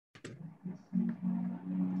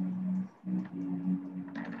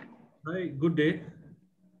Hi, good day.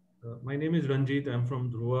 My name is Ranjit. I'm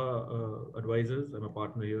from Dhruva Advisors. I'm a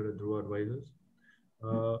partner here at Dhruva Advisors.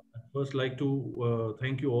 I'd first like to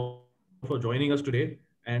thank you all for joining us today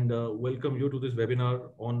and welcome you to this webinar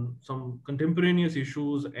on some contemporaneous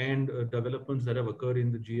issues and developments that have occurred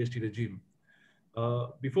in the GST regime.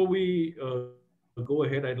 Before we go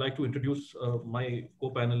ahead, I'd like to introduce my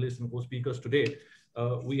co-panelists and co-speakers today.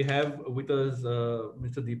 We have with us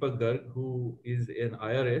Mr. Deepak Garg, who is an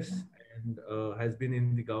IRS and has been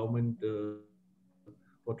in the government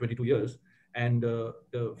for 22 years. And a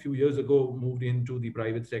few years ago, moved into the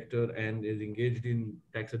private sector and is engaged in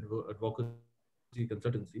tax advocacy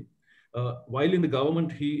consultancy. While in the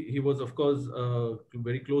government, he was, of course,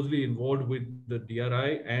 very closely involved with the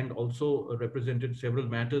DRI and also represented several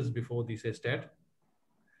matters before the SESTAT.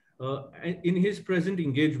 In his present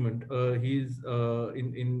engagement, he's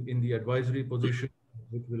in the advisory position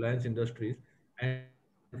with Reliance Industries and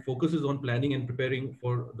focuses on planning and preparing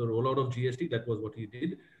for the rollout of GST. That was what he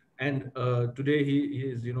did. And today he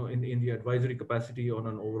is, in the advisory capacity on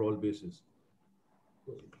an overall basis.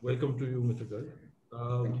 Welcome to you, Mr. Garg.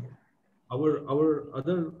 Our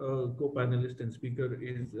other co-panelist and speaker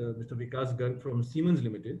is Mr. Vikas Garg from Siemens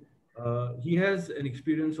Limited. He has an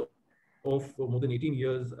experience of more than 18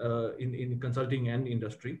 years in consulting and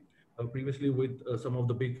industry, previously with some of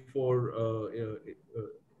the big four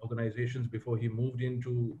organizations before he moved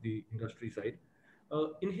into the industry side.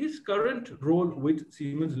 In his current role with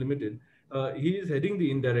Siemens Limited, he is heading the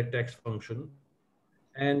indirect tax function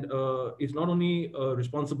and is not only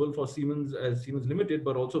responsible for Siemens as Siemens Limited,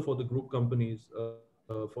 but also for the group companies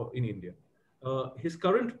in India. His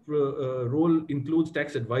current role includes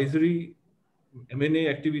tax advisory, M&A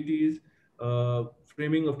activities,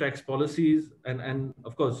 framing of tax policies, and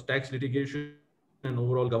of course tax litigation and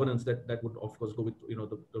overall governance that would of course go with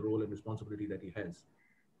the role and responsibility that he has.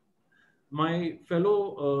 My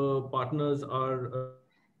fellow partners are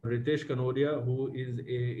Ritesh Kanodia, who is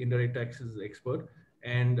a indirect taxes expert,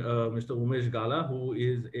 and Mr. Umesh Gala, who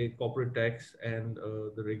is a corporate tax and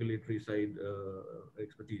the regulatory side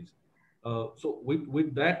expertise. So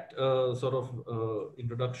with that sort of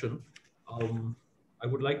introduction, I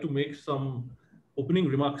would like to make some opening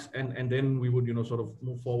remarks, and then we would sort of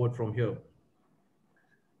move forward from here.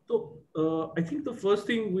 So I think the first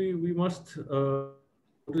thing we must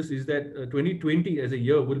notice is that 2020 as a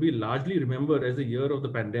year will be largely remembered as a year of the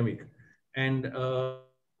pandemic. And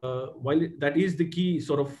while that is the key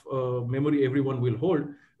sort of memory everyone will hold,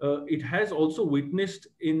 it has also witnessed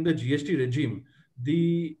in the GST regime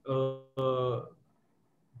the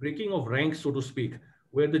breaking of ranks, so to speak,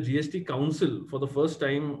 where the GST Council for the first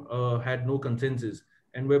time had no consensus.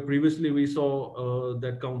 And where previously we saw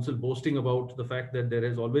that council boasting about the fact that there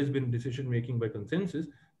has always been decision making by consensus,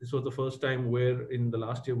 this was the first time where in the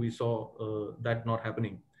last year we saw that not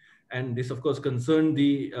happening. And this, of course, concerned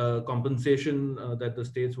the compensation that the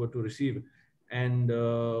states were to receive. And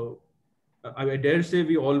I dare say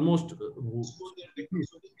we almost. So it's very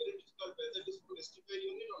difficult whether it is to STPI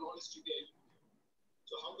union or non STPI union.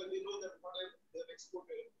 So how can we know that what they have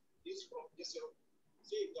exported is from this year?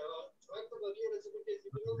 See, the fact of earlier resident is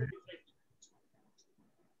different.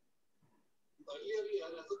 Earlier,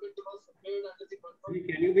 resident was supplied under the control.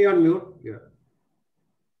 Can you be on mute? Yeah.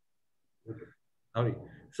 Okay. Sorry.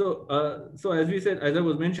 So as we said, as I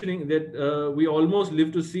was mentioning, that we almost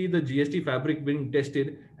live to see the GST fabric being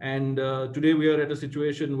tested, and today we are at a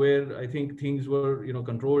situation where I think things were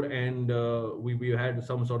controlled, and we had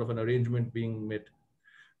some sort of an arrangement being met.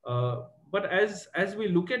 But as we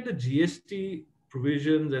look at the GST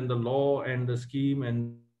provisions and the law and the scheme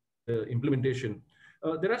and the implementation,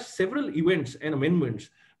 there are several events and amendments,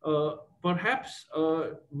 perhaps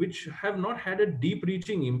which have not had a deep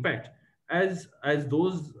reaching impact as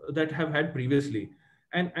those that have had previously.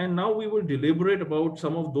 And now we will deliberate about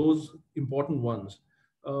some of those important ones.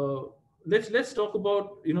 Let's talk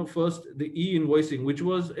about first the e-invoicing, which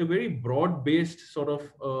was a very broad-based sort of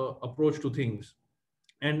approach to things.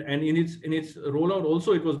 And in its rollout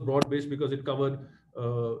also it was broad-based because it covered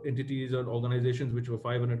entities and organizations which were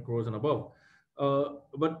 500 crores and above.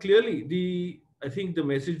 But clearly I think the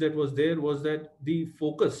message that was there was that the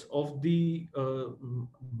focus of the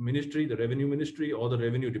ministry, the revenue ministry or the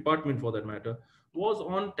revenue department for that matter, was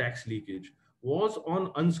on tax leakage, was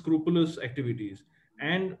on unscrupulous activities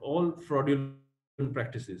and all fraudulent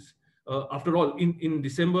practices. After all, in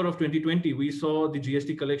December of 2020, we saw the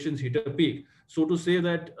GST collections hit a peak. So to say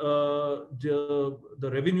that the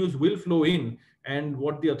revenues will flow in, and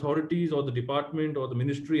what the authorities or the department or the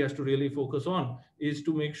ministry has to really focus on is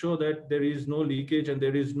to make sure that there is no leakage and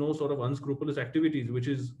there is no sort of unscrupulous activities, which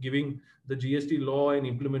is giving the GST law and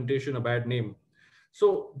implementation a bad name.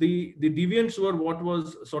 So the deviants were what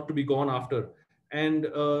was sought to be gone after, and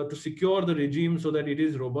to secure the regime so that it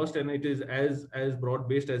is robust and it is as broad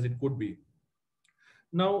based as it could be.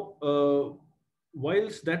 Now,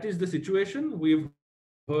 whilst that is the situation, we've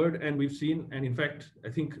heard and we've seen, and in fact, I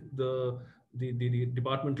think the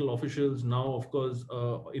departmental officials now, of course,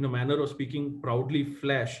 in a manner of speaking, proudly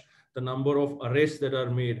flash the number of arrests that are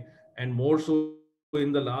made, and more so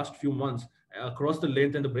in the last few months across the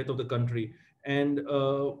length and the breadth of the country, and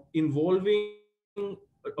involving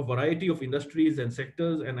a variety of industries and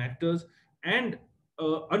sectors and actors, and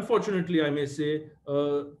unfortunately, I may say,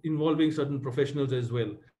 involving certain professionals as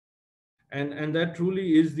well. And that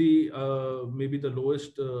truly is the maybe the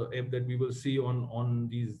lowest ebb that we will see on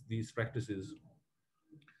these practices.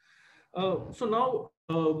 So now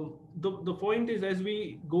the point is, as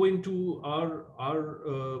we go into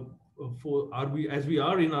as we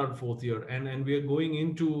are in our fourth year, and we are going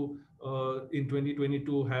into in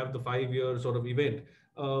 2022 have the 5-year sort of event.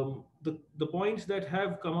 The points that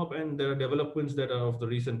have come up and there are developments that are of the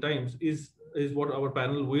recent times is what our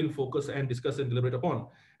panel will focus and discuss and deliberate upon.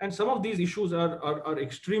 And some of these issues are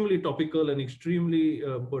extremely topical and extremely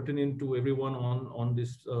pertinent to everyone on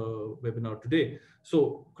this webinar today.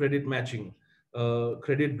 So credit matching,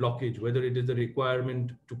 credit blockage, whether it is the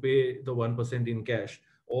requirement to pay the 1% in cash,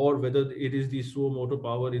 or whether it is the suo motu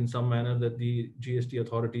power in some manner that the GST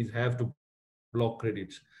authorities have to block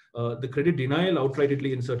credits, the credit denial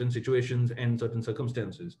outrightly in certain situations and certain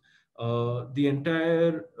circumstances, the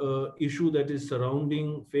entire issue that is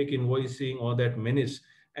surrounding fake invoicing or that menace,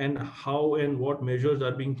 and how and what measures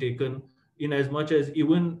are being taken, in as much as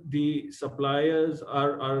even the suppliers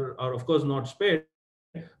are of course not spared,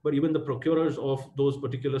 but even the procurers of those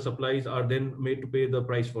particular supplies are then made to pay the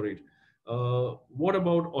price for it. What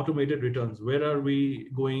about automated returns? Where are we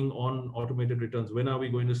going on automated returns? When are we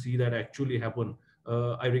going to see that actually happen?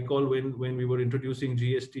 I recall when we were introducing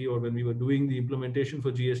GST, or when we were doing the implementation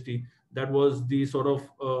for GST, that was the sort of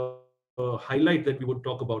highlight that we would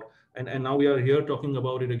talk about. And now we are here talking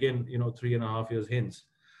about it again, 3.5 years hence.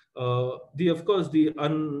 Of course, the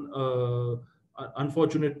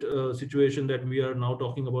unfortunate situation that we are now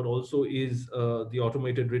talking about also is the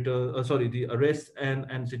automated return, the arrests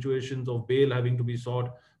and situations of bail having to be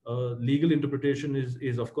sought. Legal interpretation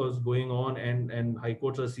is of course going on, and high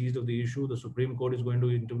courts are seized of the issue. The Supreme Court is going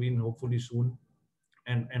to intervene hopefully soon.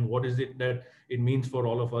 And what is it that it means for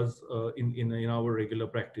all of us in our regular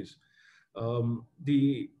practice?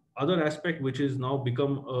 The other aspect which has now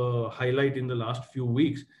become a highlight in the last few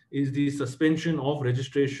weeks is the suspension of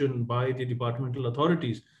registration by the departmental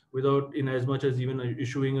authorities without, in as much as even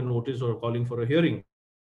issuing a notice or calling for a hearing.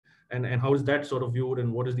 And how is that sort of viewed,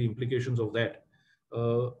 and what is the implications of that?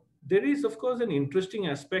 There is, of course, an interesting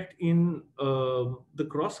aspect in the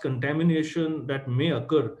cross-contamination that may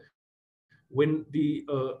occur when the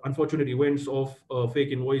unfortunate events of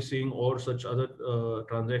fake invoicing or such other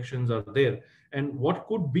transactions are there. And what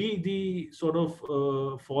could be the sort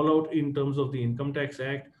of fallout in terms of the Income Tax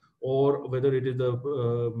Act, or whether it is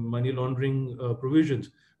the money laundering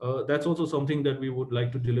provisions. That's also something that we would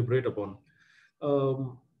like to deliberate upon.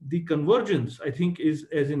 The convergence, I think, is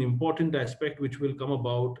as an important aspect which will come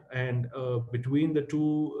about, and between the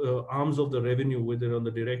two arms of the revenue, whether on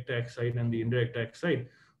the direct tax side and the indirect tax side,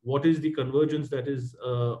 what is the convergence that is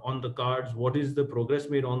on the cards? What is the progress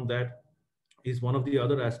made on that? Is one of the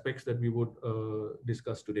other aspects that we would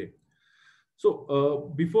discuss today.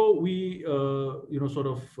 So before we,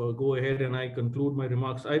 go ahead and I conclude my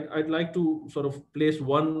remarks, I'd like to sort of place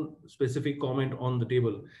one specific comment on the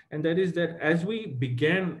table, and that is that as we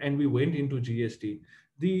began and we went into GST,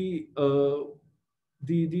 the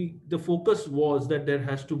focus was that there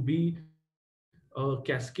has to be a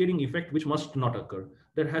cascading effect which must not occur.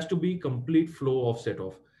 There has to be complete flow of set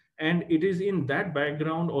off, and it is in that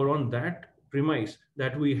background or on that premise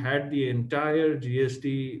that we had the entire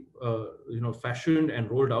GST, fashioned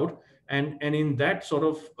and rolled out, and in that sort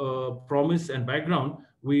of promise and background,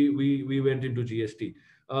 we went into GST.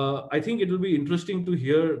 I think it will be interesting to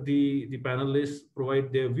hear the panelists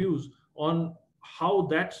provide their views on how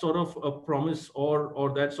that sort of a promise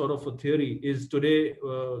or that sort of a theory is today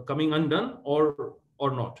coming undone or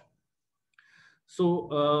not.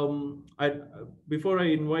 So before I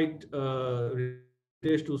invite Reliance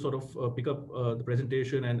Ritesh to sort of pick up the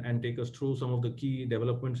presentation and take us through some of the key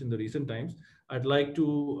developments in the recent times, I'd like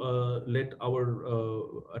to let our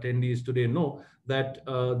attendees today know that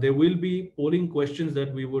there will be polling questions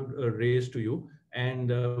that we would raise to you, and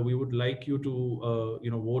we would like you to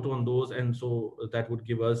vote on those, and so that would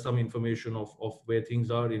give us some information of where things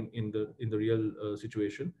are in the real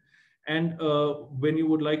situation. And when you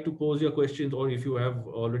would like to pose your questions, or if you have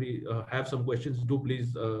already have some questions, do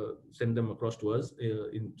please send them across to us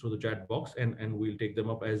through the chat box, and we'll take them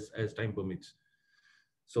up as time permits.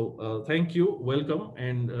 So thank you, welcome,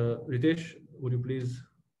 and Ritesh, would you please?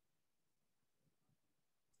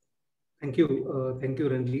 Thank you,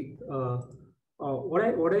 Ranjit.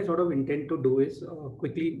 What I sort of intend to do is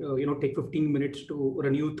quickly, take 15 minutes to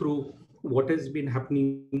run you through what has been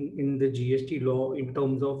happening in the GST law in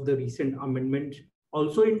terms of the recent amendments,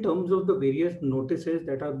 also in terms of the various notices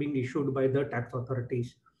that are being issued by the tax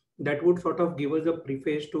authorities. That would sort of give us a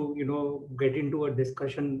preface to get into a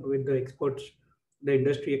discussion with the experts, the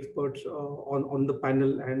industry experts on the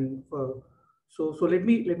panel. And so let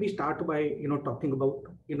me start by talking about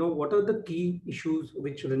what are the key issues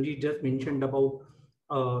which Ranjit just mentioned about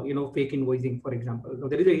fake invoicing, for example. Now,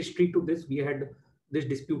 there is a history to this. We had this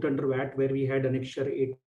dispute under VAT where we had Annexure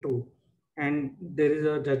 8.2, and there is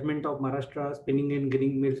a judgment of Maharashtra spinning and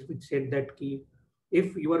grinding mills which said that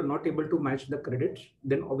if you are not able to match the credits,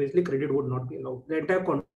 then obviously credit would not be allowed. The entire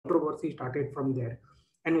controversy started from there.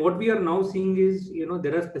 And what we are now seeing is,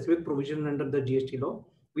 there are specific provisions under the GST law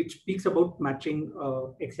which speaks about matching,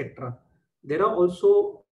 etc. There are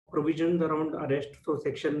also provisions around arrest. So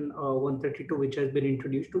section 132, which has been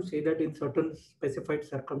introduced to say that in certain specified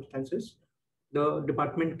circumstances, the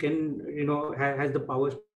department can, has the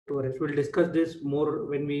powers to arrest. We'll discuss this more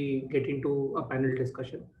when we get into a panel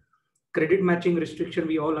discussion. Credit matching restriction,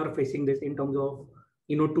 we all are facing this in terms of,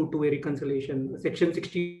 two-way reconciliation. Section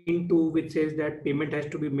 16.2, which says that payment has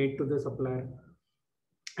to be made to the supplier.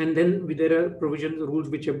 And then there are provisions, rules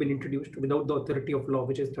which have been introduced without the authority of law,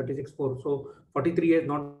 which is 36.4. So 43 has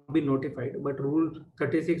not been notified, but rule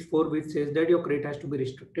 36.4, which says that your credit has to be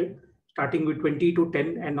restricted, starting with 20 to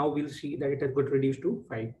 10, and now we'll see that it has got reduced to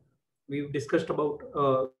 5. We've discussed about,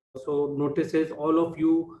 so notices, all of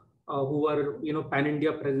you who are,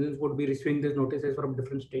 pan-India presence would be receiving these notices from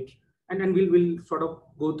different states. And then we'll sort of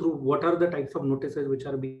go through what are the types of notices which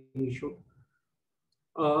are being issued.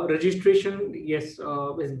 Registration, yes,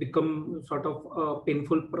 has become sort of a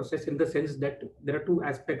painful process in the sense that there are two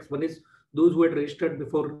aspects. One is those who had registered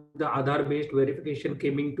before the Aadhaar-based verification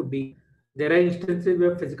came into being. There are instances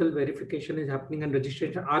where physical verification is happening and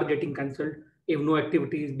registration are getting cancelled if no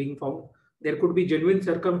activity is being found. There could be genuine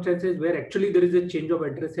circumstances where actually there is a change of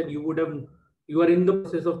address and you are in the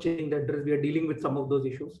process of changing the address. We are dealing with some of those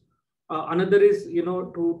issues. Another is,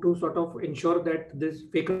 to sort of ensure that this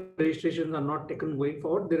fake registrations are not taken going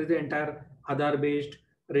forward. There is the entire Aadhaar-based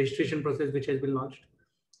registration process which has been launched.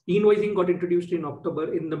 E-invoicing got introduced in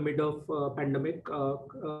October in the mid of pandemic.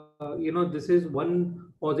 This is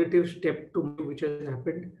one positive step to which has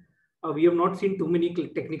happened. We have not seen too many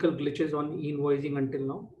technical glitches on e-invoicing until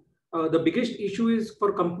now. The biggest issue is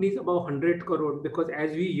for companies above 100 crore, because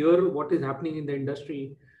as we hear what is happening in the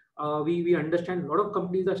industry, we understand a lot of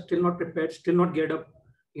companies are still not prepared, still not geared up,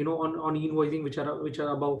 on e-invoicing which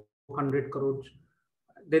are above 100 crores.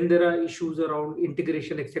 Then there are issues around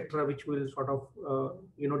integration, etc., which we'll sort of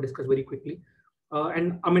discuss very quickly.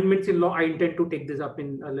 And amendments in law, I intend to take this up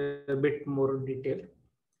in a little bit more detail.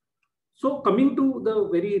 So coming to the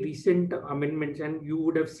very recent amendments, and you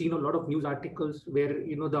would have seen a lot of news articles where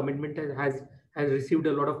the amendment has received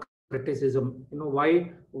a lot of criticism.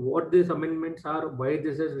 What these amendments are, why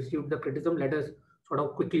this has received the criticism. Let us sort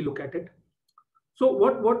of quickly look at it. So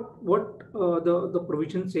what the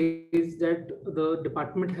provision says that the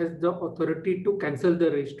department has the authority to cancel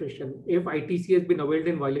the registration if ITC has been availed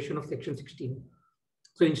in violation of section 16.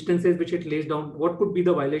 So instances which it lays down, what could be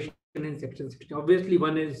the violation in section 16? Obviously,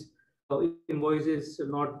 one is invoice is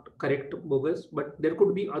not correct, bogus, but there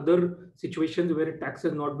could be other situations where tax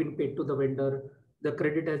has not been paid to the vendor, the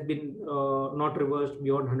credit has been not reversed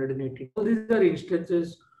beyond 180. All these are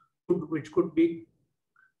instances which could be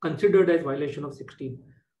considered as violation of 16.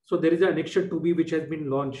 So there is an Annexure 2B which has been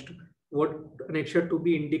launched. What Annexure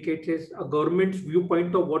 2B indicates is a government's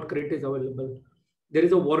viewpoint of what credit is available. There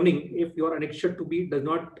is a warning if your Annexure 2B does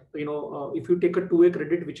not, if you take a two-way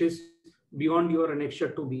credit which is beyond your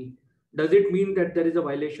Annexure 2B, does it mean that there is a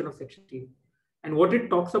violation of section 16? And what it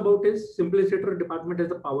talks about is simpliciter department has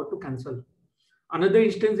the power to cancel. Another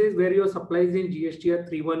instance is where your supplies in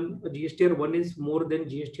GSTR 3.1, GSTR 1 is more than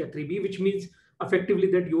GSTR 3B, which means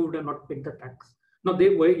effectively that you would have not paid the tax. Now,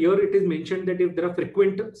 here it is mentioned that if there are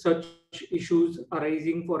frequent such issues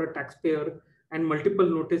arising for a taxpayer and multiple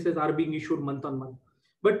notices are being issued month on month,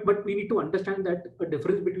 but we need to understand that a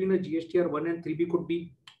difference between a GSTR 1 and 3B could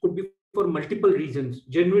be for multiple reasons,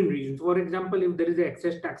 genuine reasons. For example, if there is an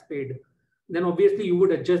excess tax paid, then obviously you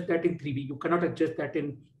would adjust that in 3B. You cannot adjust that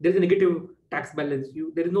in, there is a negative tax balance.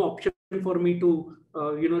 There is no option for me to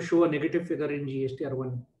show a negative figure in GSTR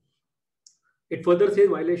 1. It further says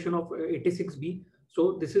violation of 86B.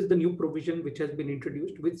 So this is the new provision which has been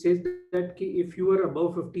introduced, which says that if you are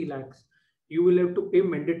above 50 lakhs, you will have to pay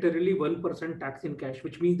mandatorily 1% tax in cash,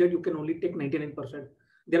 which means that you can only take 99%.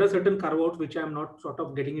 There are certain carve-outs which I am not sort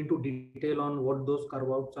of getting into detail on what those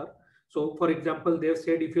carve-outs are. So for example, they have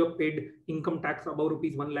said if you have paid income tax above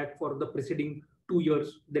rupees 1 lakh for the preceding 2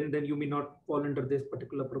 years, then you may not fall under this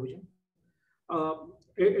particular provision.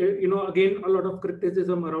 Again, a lot of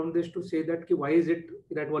criticism around this to say that why is it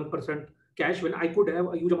that 1% cash when I could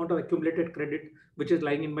have a huge amount of accumulated credit which is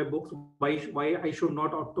lying in my books? Why I should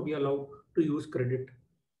not ought to be allowed to use credit?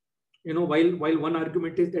 While one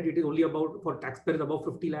argument is that it is only about for taxpayers above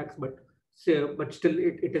 50 lakhs, but still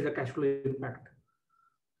it is a cash flow impact.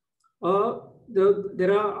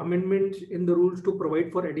 There are amendments in the rules to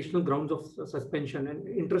provide for additional grounds of suspension, and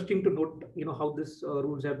interesting to note, how these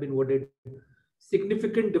rules have been worded.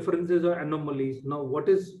 Significant differences or anomalies. Now, what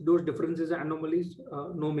is those differences and anomalies?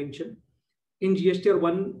 No mention. In GSTR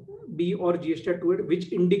 1B or GSTR 2,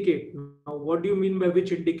 which indicate. Now, what do you mean by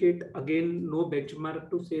which indicate? Again, no benchmark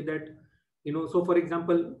to say that, so for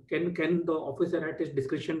example, can the officer at his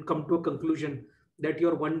discretion come to a conclusion that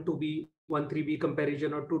your 1-2B, 1-3B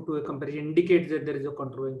comparison or 2-2A comparison indicates that there is a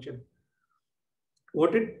contravention?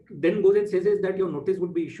 What it then goes and says is that your notice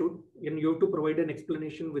would be issued and you have to provide an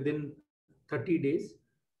explanation within 30 days.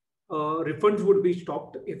 Refunds would be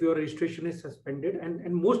stopped if your registration is suspended.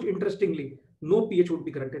 And most interestingly, no PH would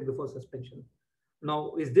be granted before suspension.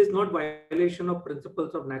 Now, is this not violation of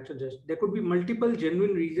principles of natural justice? There could be multiple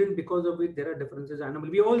genuine reasons because of which there are differences.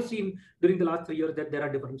 We all seen during the last 3 years that there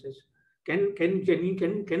are differences. Can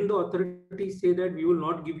the authority say that we will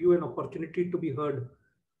not give you an opportunity to be heard?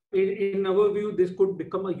 In our view, this could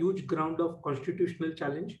become a huge ground of constitutional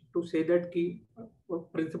challenge to say that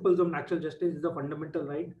principles of natural justice is a fundamental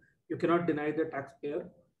right. You cannot deny the taxpayer,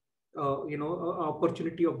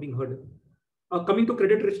 opportunity of being heard. Coming to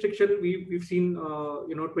credit restriction, we've seen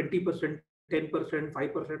 20%, 10%,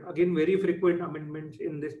 5%. Again, very frequent amendments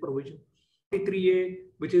in this provision. 3A,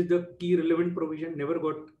 which is the key relevant provision, never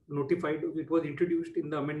got notified. It was introduced in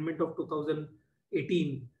the amendment of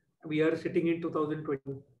 2018. We are sitting in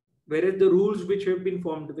 2020. Whereas the rules which have been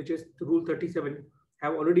formed, which is Rule 37,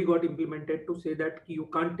 have already got implemented to say that you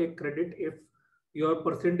can't take credit if your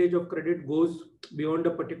percentage of credit goes beyond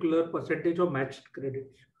a particular percentage of matched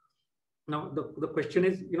credits. Now, the question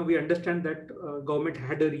is, we understand that government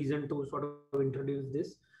had a reason to sort of introduce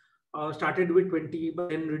this. Started with 20, but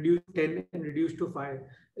then reduced 10 and reduced to 5.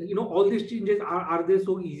 All these changes are they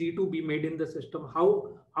so easy to be made in the system?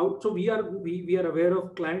 How? So we are aware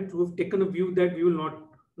of clients who have taken a view that we will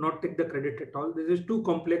not take the credit at all. This is too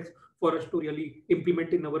complex for us to really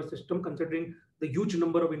implement in our system, considering the huge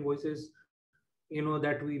number of invoices,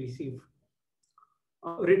 that we receive.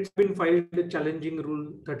 Rates have been filed challenging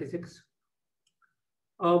Rule 36.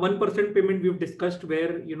 1% payment we've discussed,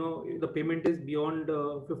 where the payment is beyond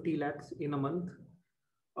 50 lakhs in a month.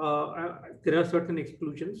 There are certain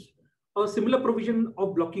exclusions. A similar provision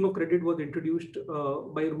of blocking of credit was introduced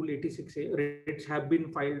by Rule 86A. Rates have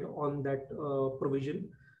been filed on that provision.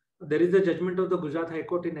 There is a judgment of the Gujarat High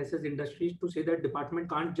Court in SS Industries to say that department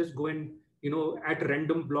can't just go and at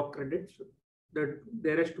random block credits. That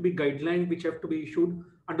there has to be guidelines which have to be issued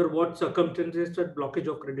under what circumstances that blockage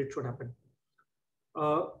of credit should happen.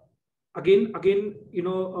 Again,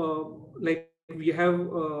 like we have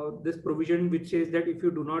this provision which says that if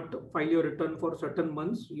you do not file your return for certain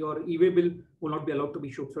months, your e-way bill will not be allowed to be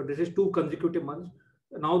issued. So this is 2 consecutive months.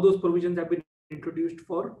 Now those provisions have been introduced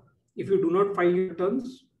for if you do not file your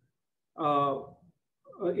returns.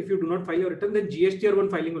 If you do not file your return, then GSTR 1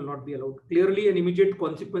 filing will not be allowed. Clearly, an immediate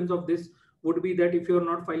consequence of this would be that if you are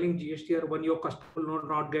not filing GSTR 1, your customer will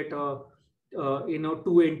not get a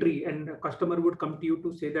 2 entry, and a customer would come to you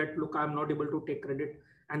to say that, look, I'm not able to take credit,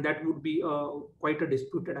 and that would be quite a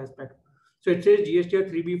disputed aspect. So it says GSTR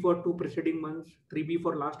 3B for 2 preceding months, 3B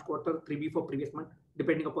for last quarter, 3B for previous month,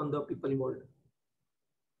 depending upon the people involved.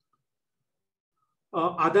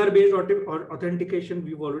 Aadhaar-based authentication,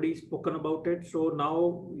 we've already spoken about it. So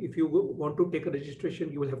now, if you want to take a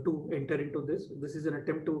registration, you will have to enter into this. This is an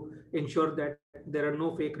attempt to ensure that there are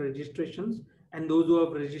no fake registrations, and those who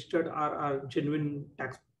have registered are genuine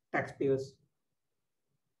taxpayers.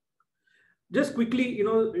 Just quickly,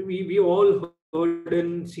 we all heard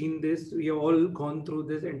and seen this. We have all gone through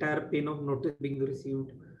this entire pain of notice being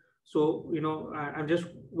received. So, I just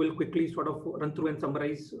will quickly sort of run through and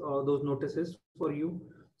summarize those notices for you.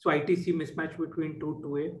 So, ITC mismatch between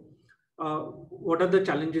 2A. What are the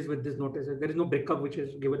challenges with these notices? There is no breakup which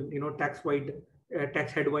is given, tax-wide,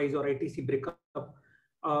 tax headwise or ITC breakup.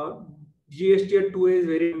 GST at 2A is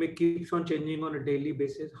very dynamic, keeps on changing on a daily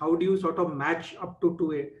basis. How do you sort of match up to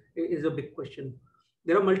 2A is a big question.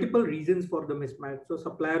 There are multiple reasons for the mismatch. So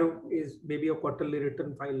supplier is maybe a quarterly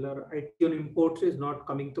return filer. IT on imports is not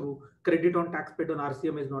coming through. Credit on tax paid on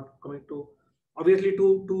RCM is not coming through. Obviously,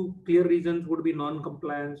 two clear reasons would be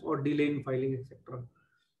non-compliance or delay in filing, etc.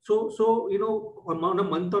 So on a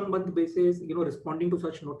month-on-month basis, responding to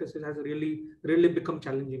such notices has really become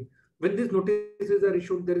challenging. When these notices are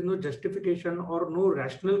issued, there is no justification or no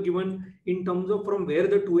rationale given in terms of from where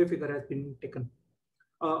the 2A figure has been taken.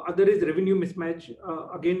 Other is revenue mismatch.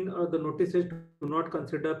 Again, the notices do not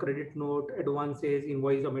consider credit note, advances,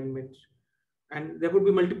 invoice amendments, and there could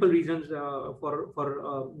be multiple reasons for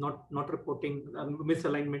not reporting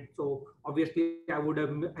misalignment. So obviously, I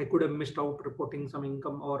could have missed out reporting some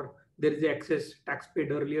income, or there is the excess tax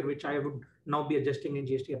paid earlier, which I would now be adjusting in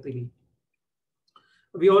GST appeal.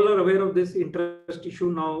 We all are aware of this interest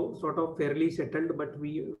issue now, sort of fairly settled, but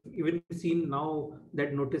we even seen now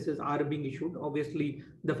that notices are being issued. Obviously,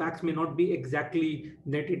 the facts may not be exactly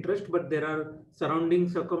net interest, but there are surrounding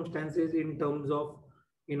circumstances in terms of,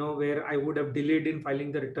 where I would have delayed in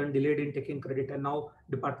filing the return, delayed in taking credit, and now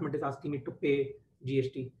department is asking me to pay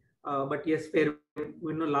GST. But yes, fair,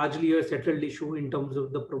 largely a settled issue in terms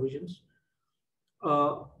of the provisions.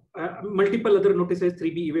 Multiple other notices,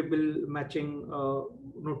 3B e-way bill matching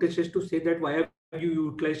notices to say that why have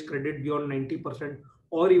you utilized credit beyond 90%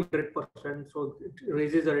 or even 100%. So it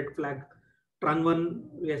raises a red flag. Tran 1,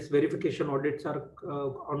 yes, verification audits are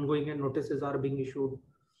ongoing and notices are being issued.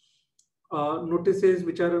 Notices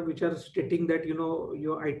which are stating that your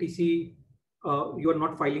ITC, you are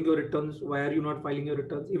not filing your returns. Why are you not filing your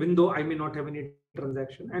returns? Even though I may not have any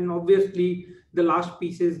transaction. And obviously, the last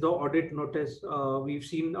piece is the audit notice. We've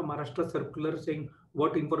seen a Maharashtra circular saying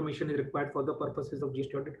what information is required for the purposes of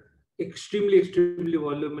GST audit. Extremely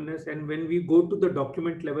voluminous. And when we go to the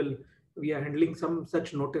document level, we are handling some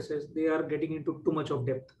such notices. They are getting into too much of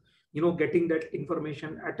depth. Getting that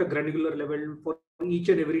information at a granular level for each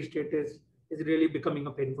and every state is really becoming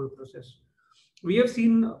a painful process. We have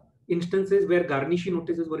seen instances where garnishee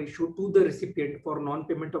notices were issued to the recipient for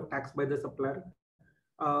non-payment of tax by the supplier.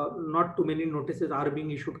 Not too many notices are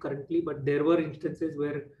being issued currently, but there were instances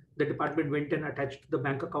where the department went and attached the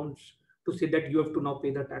bank accounts to say that you have to now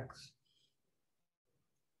pay the tax.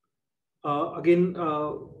 Again,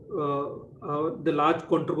 the large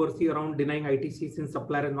controversy around denying ITC since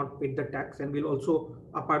supplier has not paid the tax, and will also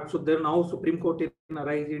apart. So there now Supreme Court in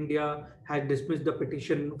Arise India has dismissed the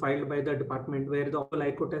petition filed by the department, where the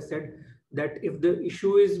High Court has said that if the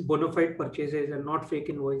issue is bona fide purchases and not fake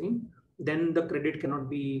invoicing, then the credit cannot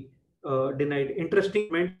be denied. Interesting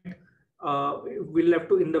moment. We'll have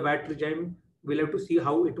to, in the VAT regime, we'll have to see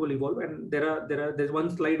how it will evolve. And there's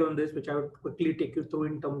one slide on this which I would quickly take you through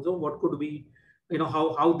in terms of what could be,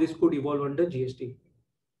 how this could evolve under GST.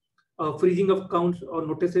 Freezing of accounts or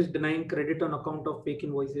notices denying credit on account of fake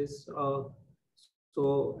invoices.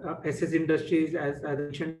 SS Industries, as I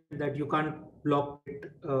mentioned, that you can't block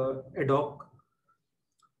it ad hoc.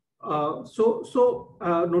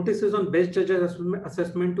 Notices on best judge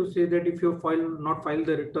assessment to say that if you not file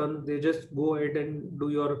the return, they just go ahead and do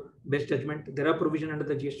your best judgment. There are provisions under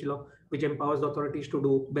the GST law which empowers the authorities to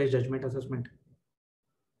do best judgment assessment.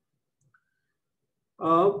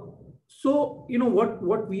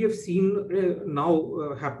 What we have seen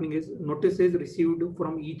now happening is notices received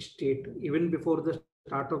from each state even before the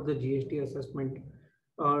start of the GST assessment.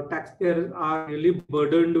 Taxpayers are really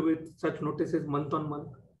burdened with such notices month on month.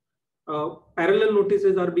 Parallel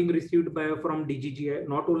notices are being received from DGGI,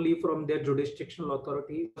 not only from their jurisdictional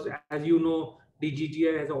authority. As you know,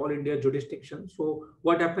 DGGI has all India jurisdiction. So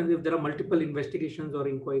what happens if there are multiple investigations or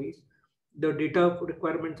inquiries? The data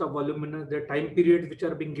requirements are voluminous. The time periods which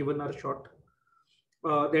are being given are short.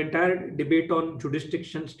 The entire debate on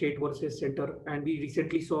jurisdiction, state versus center, and we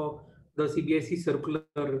recently saw the CBSE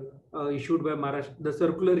circular issued by Maharashtra. The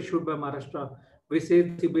circular issued by Maharashtra, which says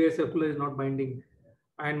the CBSE circular is not binding.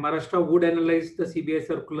 And Maharashtra would analyze the CBI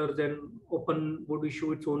circulars and would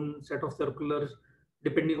issue its own set of circulars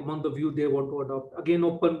depending upon the view they want to adopt. Again,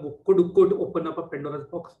 could open up a Pandora's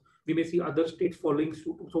box. We may see other states following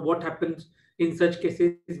suit. So what happens in such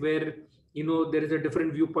cases where there is a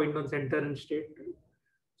different viewpoint on center and state?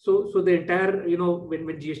 So the entire,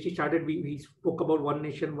 when GST started, we spoke about one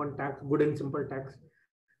nation, one tax, good and simple tax.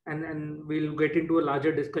 And we'll get into a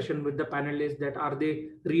larger discussion with the panelists that are they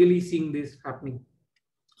really seeing this happening.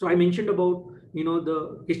 So I mentioned about,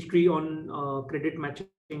 the history on credit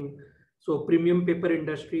matching. So premium paper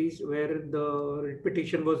industries where the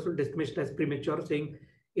petition was dismissed as premature, saying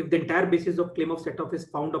if the entire basis of claim of set-off is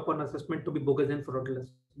found upon assessment to be bogus and fraudulent,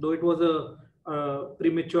 though it was a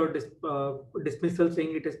premature dismissal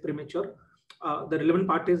saying it is premature, the relevant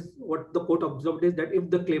part is what the court observed is that if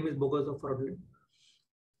the claim is bogus or fraudulent.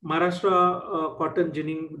 Maharashtra cotton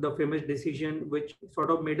ginning, the famous decision, which sort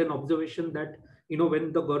of made an observation that,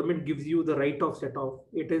 when the government gives you the right of set off,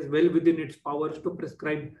 it is well within its powers to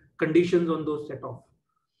prescribe conditions on those set off.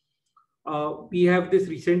 We have this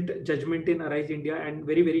recent judgment in Arise India, and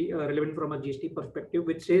very, very relevant from a GST perspective,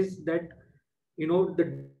 which says that,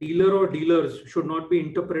 the dealer or dealers should not be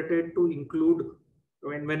interpreted to include,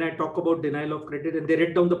 when I talk about denial of credit, and they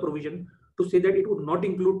read down the provision to say that it would not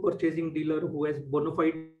include purchasing dealer who has bona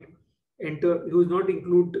fide it would not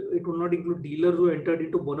include dealers who entered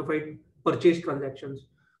into bona fide purchase transactions.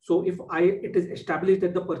 So if it is established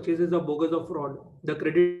that the purchases are bogus or fraud, the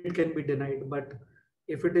credit can be denied. But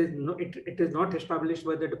if it is not established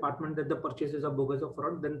by the department that the purchases are bogus or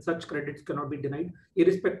fraud, then such credits cannot be denied,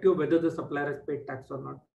 irrespective of whether the supplier has paid tax or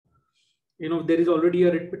not. There is already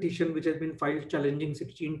a writ petition which has been filed challenging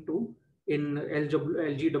 16(2) in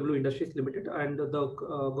LGW Industries Limited, and the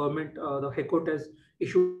government, the High Court has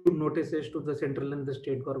issued notices to the central and the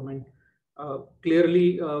state government.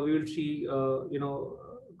 Clearly, we will see,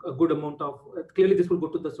 a good amount of, clearly this will go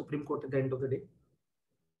to the Supreme Court at the end of the day.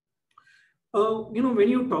 When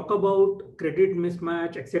you talk about credit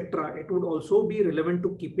mismatch, etc., it would also be relevant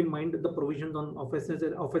to keep in mind the provisions on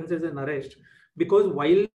offences and arrest, because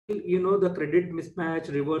while the credit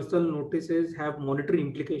mismatch reversal notices have monetary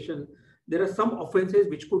implications, there are some offences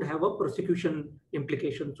which could have a prosecution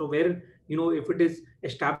implication. So where, if it is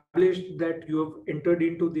established that you have entered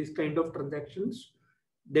into these kind of transactions,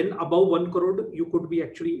 then above 1 crore, you could be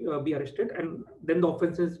actually be arrested. And then the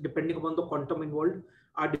offences, depending upon the quantum involved,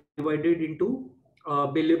 are divided into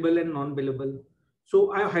bailable and non-bailable.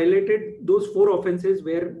 So I highlighted those 4 offences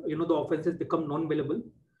where, the offences become non-bailable.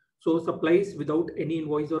 So supplies without any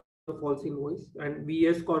invoice or false invoice, and we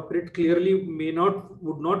as corporate clearly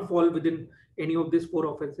would not fall within any of these 4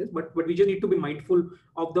 offences, but we just need to be mindful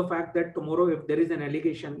of the fact that tomorrow if there is an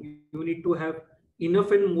allegation, you need to have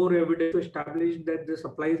enough and more evidence to establish that the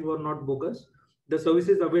supplies were not bogus, the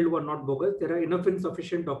services availed were not bogus. There are enough and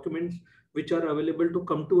sufficient documents which are available to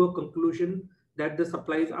come to a conclusion that the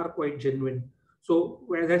supplies are quite genuine. So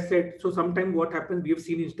as I said, so sometimes what happens, we have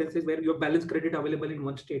seen instances where you have balance credit available in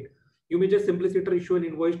one state. You may just simply issue an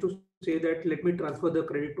invoice to say that let me transfer the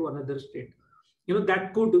credit to another state.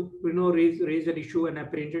 That could raise an issue and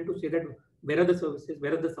apprehension to say that where are the services,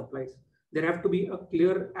 where are the supplies. There have to be a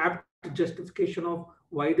clear, apt justification of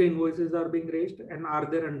why the invoices are being raised and are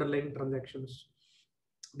there underlying transactions.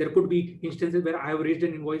 There could be instances where I have raised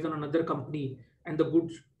an invoice on another company and the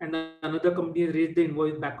goods, and another company has raised the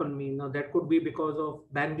invoice back on me. Now that could be because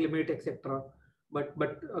of bank limit, etc. But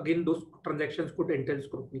again, those transactions could entail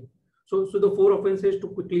scrutiny. So the 4 offences to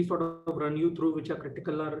quickly sort of run you through, which are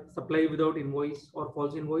critical, are supply without invoice or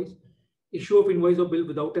false invoice, issue of invoice or bill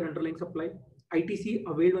without an underlying supply, ITC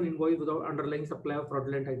availed on invoice without underlying supply of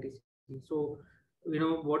fraudulent ITC. So,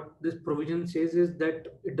 what this provision says is that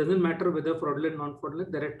it doesn't matter whether fraudulent,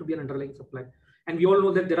 non-fraudulent, there has to be an underlying supply. And we all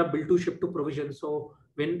know that there are bill to ship to provisions. So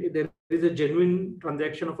when there is a genuine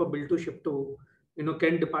transaction of a bill to ship to,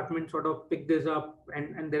 can department sort of pick this up?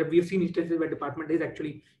 And there we've seen instances where department is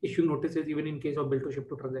actually issuing notices even in case of bill to ship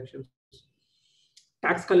to transactions.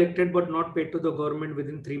 Tax collected but not paid to the government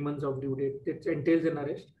within 3 months of due date, it entails an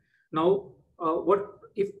arrest. Now,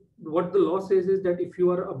 what the law says is that if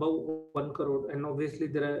you are above 1 crore, and obviously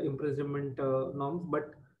there are imprisonment norms,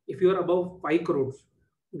 but if you are above 5 crores,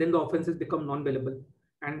 then the offences become non-bailable.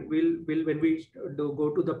 And when we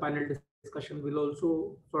go to the panel discussion, we'll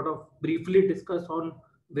also sort of briefly discuss on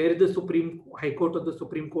where the High Court or the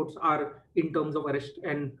Supreme Courts are in terms of arrest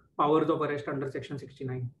and powers of arrest under Section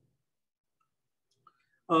 69.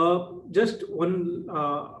 Just one,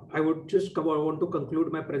 I want to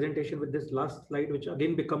conclude my presentation with this last slide, which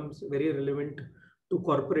again becomes very relevant to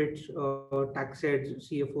corporates, tax heads,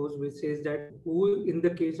 CFOs, which says that who, in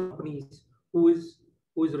the case of companies, who is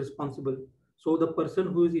responsible. So the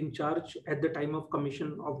person who is in charge at the time of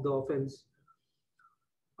commission of the offense.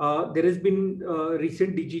 There has been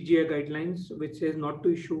recent DGGI guidelines which says not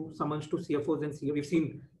to issue summons to CFOs and CEOs. We've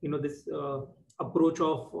seen, this approach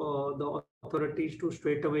of the authorities to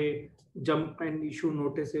straight away jump and issue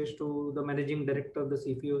notices to the managing director, the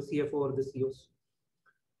CFO or the CEOs.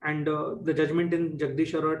 And the judgment in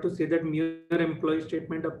Jagdish Arora to say that mere employee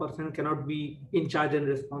statement, a person cannot be in charge and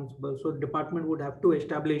responsible. So department would have to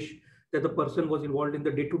establish that the person was involved in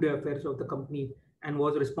the day-to-day affairs of the company and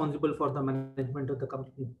was responsible for the management of the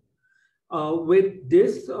company. With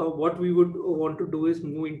this, what we would want to do is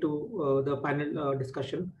move into the panel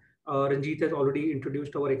discussion. Ranjit has already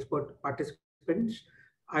introduced our expert participants.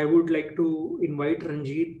 I would like to invite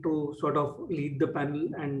Ranjit to sort of lead the panel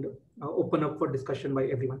and open up for discussion by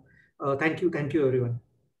everyone. Thank you, everyone.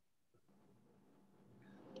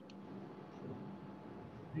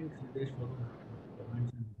 Thanks, Nitesh, for the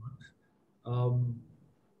comments and remarks.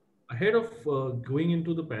 Ahead of going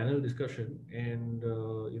into the panel discussion and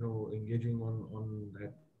engaging on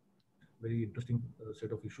that very interesting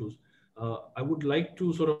set of issues, I would like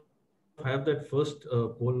to sort of have that first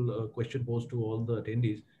poll question posed to all the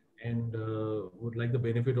attendees, and would like the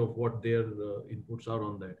benefit of what their inputs are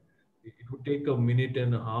on that. It would take a minute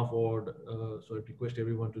and a half odd, so I request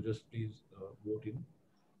everyone to just please vote in.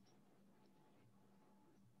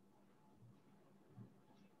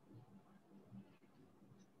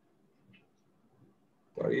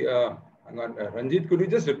 Sorry, hang on. Ranjit, could you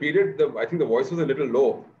just repeat it? I think the voice was a little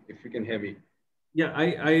low, if you can hear me. Yeah,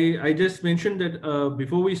 I just mentioned that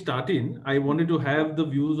before we start in, I wanted to have the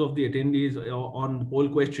views of the attendees on the poll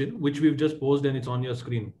question, which we've just posed and it's on your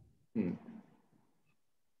screen. I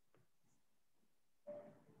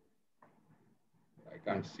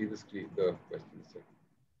can't see the screen, the question.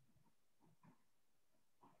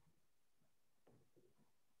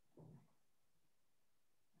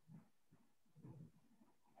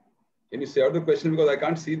 Can you say out the question, because I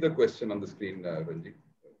can't see the question on the screen, Ranjit,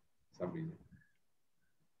 for some reason.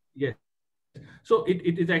 Yes. So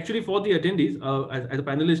it is actually for the attendees. As a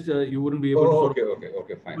panelist, you wouldn't be able to.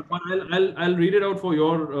 Okay, fine. But I'll read it out for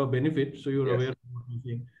your benefit, so you're aware of what I'm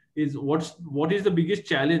saying. What is the biggest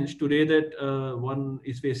challenge today that one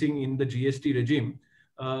is facing in the GST regime?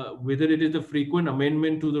 Whether it is the frequent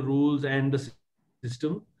amendment to the rules and the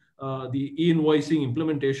system, the e-invoicing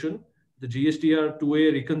implementation, the GSTR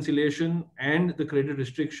 2A reconciliation, and the credit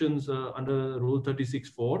restrictions under Rule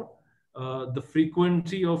 36(4). The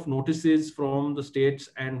frequency of notices from the states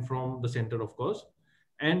and from the center, of course,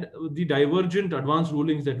 and the divergent advance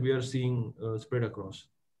rulings that we are seeing spread across.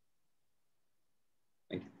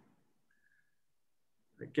 Thank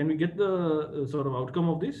you. Can we get the sort of outcome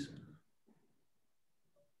of this?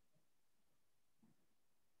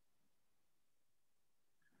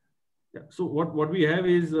 Yeah. So what we have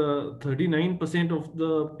is 39% of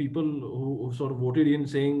the people who sort of voted in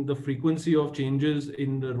saying the frequency of changes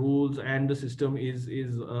in the rules and the system is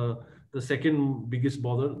the second biggest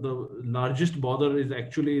bother. The largest bother is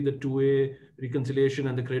actually the 2A reconciliation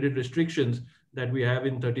and the credit restrictions that we have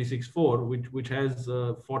in 36(4), which has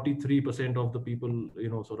 43% of the people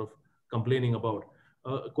sort of complaining about.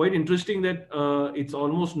 Quite interesting that it's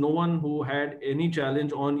almost no one who had any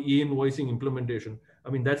challenge on e-invoicing implementation. I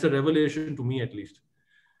mean, that's a revelation to me, at least.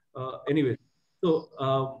 Anyway,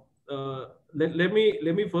 so let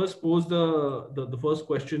me first pose the first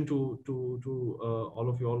question to all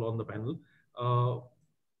of you all on the panel.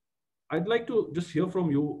 I'd like to just hear from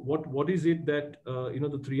you. What is it that the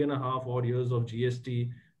 3.5 odd years of GST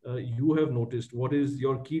you have noticed? What is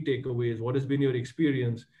your key takeaways? What has been your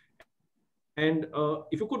experience? And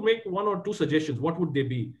if you could make 1 or 2 suggestions, what would they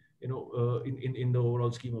be? In the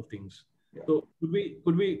overall scheme of things. Yeah. So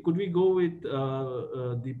could we go with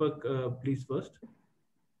Deepak, please, first?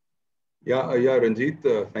 Yeah, Ranjit,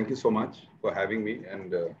 thank you so much for having me.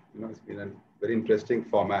 And it's been a very interesting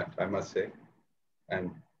format, I must say,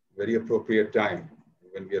 and very appropriate time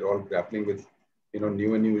when we are all grappling with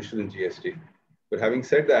new issues in GST. But having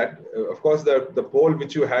said that, of course, the poll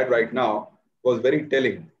which you had right now was very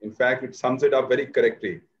telling. In fact, it sums it up very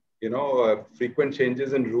correctly. Frequent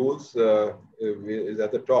changes in rules is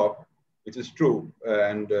at the top, which is true,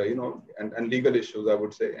 and legal issues, I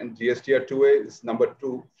would say. And GSTR 2A is number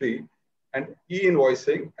 2, 3, and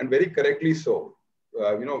e-invoicing, and very correctly so.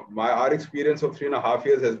 Our experience of 3.5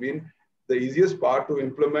 years has been the easiest part to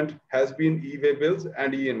implement has been e-way bills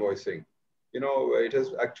and e-invoicing. It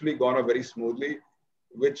has actually gone up very smoothly,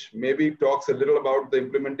 which maybe talks a little about the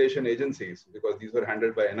implementation agencies, because these were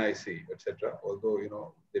handled by NIC, etc.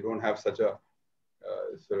 Although, they don't have such a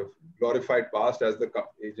sort of glorified past as the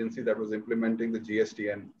agency that was implementing the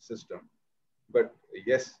GSTN system. But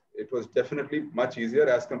yes, it was definitely much easier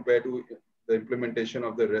as compared to the implementation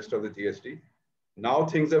of the rest of the GST. Now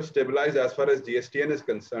things have stabilized as far as GSTN is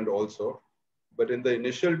concerned also. But in the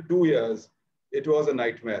initial 2 years, it was a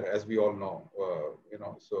nightmare, as we all know.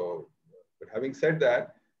 So, but having said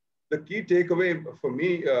that, the key takeaway for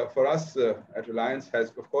me, for us at Reliance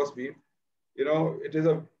has, of course, been, it is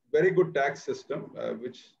a very good tax system,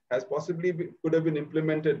 which has possibly could have been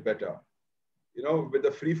implemented better. With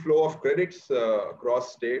the free flow of credits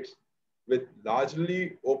across states, with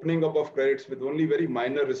largely opening up of credits with only very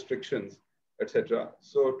minor restrictions, etc.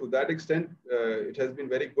 So to that extent, it has been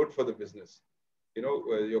very good for the business.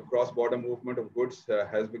 Your cross-border movement of goods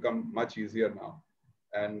has become much easier now.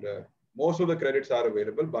 And most of the credits are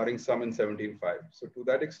available, barring some in 17.5. So to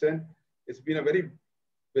that extent, it's been a very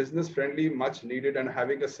business-friendly, much needed, and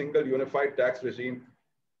having a single unified tax regime.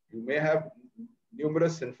 You may have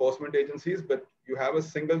numerous enforcement agencies, but you have a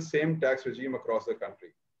single same tax regime across the country.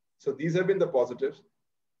 So these have been the positives.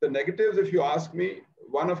 The negatives, if you ask me,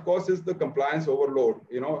 one, of course, is the compliance overload,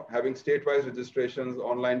 having state-wise registrations,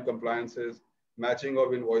 online compliances, matching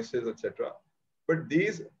of invoices, etc. But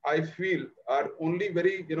these, I feel, are only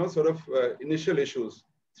very, initial issues.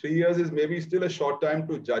 3 years is maybe still a short time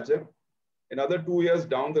to judge them. Another 2 years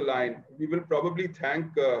down the line, we will probably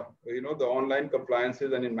thank, the online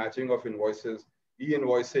compliances and in matching of invoices,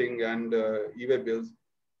 e-invoicing and e-way bills,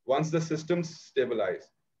 once the systems stabilize,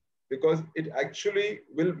 because it actually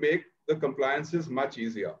will make the compliances much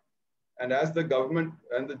easier. And as the government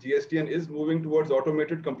and the GSTN is moving towards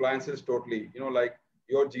automated compliances totally, like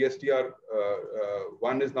your GSTR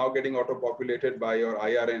 1 is now getting auto-populated by your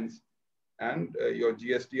IRNs, and your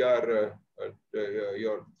GSTR,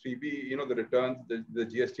 your 3B, the returns, the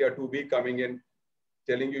GSTR 2B coming in,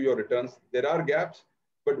 telling you your returns. There are gaps,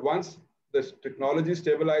 but once the technology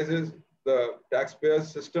stabilizes, the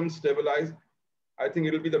taxpayers' systems stabilize, I think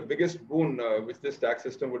it will be the biggest boon which this tax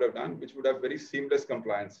system would have done, which would have very seamless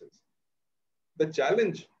compliances. The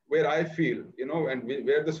challenge where I feel, and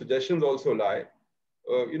where the suggestions also lie,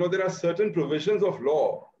 there are certain provisions of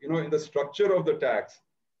law, in the structure of the tax,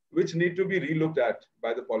 which need to be relooked at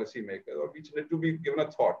by the policymaker, or which need to be given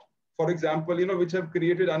a thought. For example, which have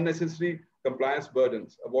created unnecessary compliance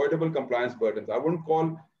burdens, avoidable compliance burdens. I wouldn't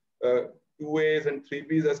call 2As and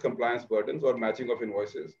 3Bs as compliance burdens or matching of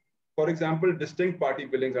invoices. For example, distinct party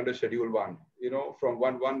billings under Schedule 1, from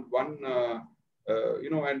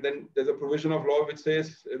and then there's a provision of law which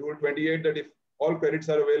says, Rule 28, that if all credits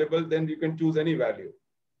are available, then you can choose any value.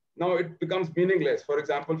 Now it becomes meaningless, for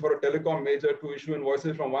example, for a telecom major to issue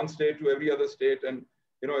invoices from one state to every other state and,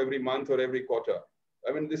 every month or every quarter.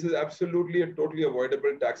 I mean, this is absolutely a totally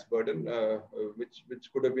avoidable tax burden, which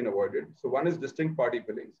could have been avoided. So one is distinct party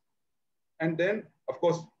billings. And then, of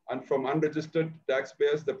course, from unregistered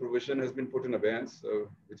taxpayers, the provision has been put in abeyance,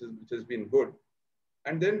 which has been good.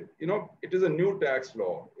 And then, it is a new tax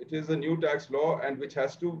law. It is a new tax law, and which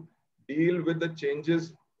has to deal with the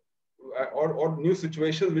changes or new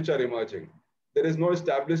situations which are emerging. There is no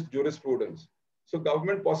established jurisprudence. So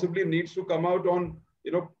government possibly needs to come out on,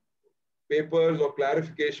 papers or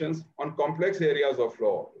clarifications on complex areas of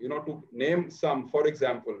law, to name some, for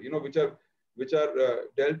example, which are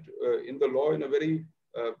dealt in the law in a very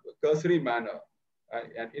cursory manner,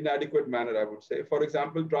 an inadequate manner, I would say. For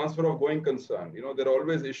example, transfer of going concern. There are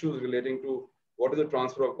always issues relating to what is the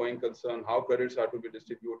transfer of going concern, how credits are to be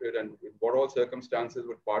distributed, and in what all circumstances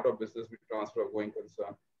would part of business be transfer of going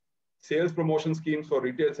concern. Sales promotion schemes for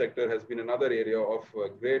retail sector has been another area of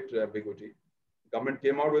great ambiguity. Government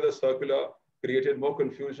came out with a circular, created more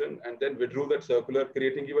confusion, and then withdrew that circular,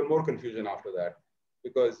 creating even more confusion after that,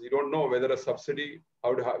 because you don't know whether a subsidy,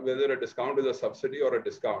 whether a discount is a subsidy or a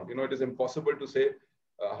discount. It is impossible to say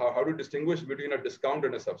how to distinguish between a discount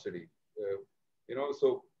and a subsidy.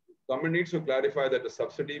 So government needs to clarify that the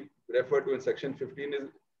subsidy referred to in Section 15 is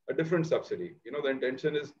a different subsidy. The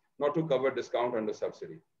intention is not to cover discount under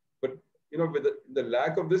subsidy. But with the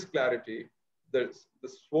lack of this clarity, the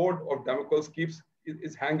sword of Damocles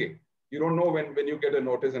is hanging. You don't know when you get a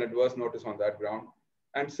notice, an adverse notice on that ground.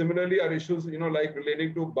 And similarly, are issues, like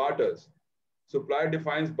relating to barters. Supply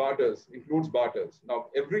defines barters, includes barters. Now,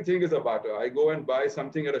 everything is a barter. I go and buy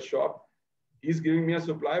something at a shop. He's giving me a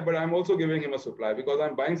supply, but I'm also giving him a supply because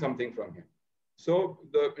I'm buying something from him. So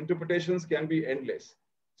the interpretations can be endless.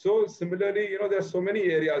 So similarly, there are so many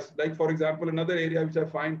areas, like for example, another area which I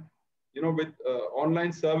find, with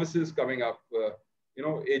online services coming up,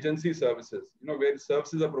 agency services, where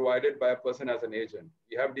services are provided by a person as an agent.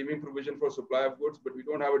 We have deeming provision for supply of goods, but we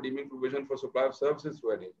don't have a deeming provision for supply of services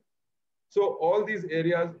to an agent. So all these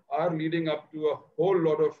areas are leading up to a whole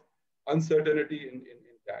lot of uncertainty in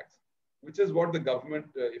tax, which is what the government,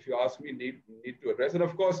 if you ask me, need to address. And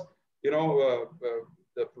of course,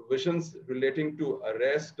 the provisions relating to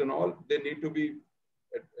arrest and all, they need to be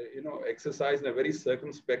exercised in a very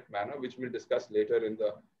circumspect manner, which we'll discuss later in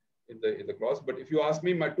the clause. But if you ask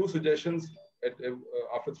me, my two suggestions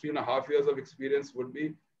after 3.5 years of experience would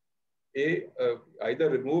be either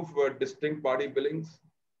remove distinct party billings,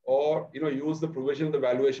 or use the provision of the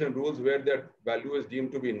valuation rules where that value is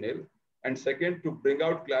deemed to be nil. And second, to bring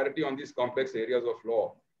out clarity on these complex areas of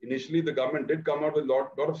law. Initially, the government did come out with a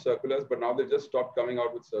lot of circulars, but now they just stopped coming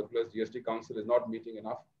out with circulars. GST Council is not meeting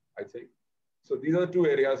enough, I think. So these are the two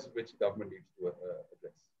areas which government needs to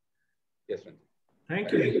address. Yes, Ranjit.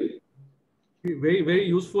 Thank you. Very, very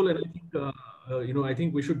useful, and I think I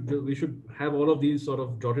think we should have all of these sort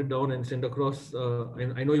of jotted down and send across.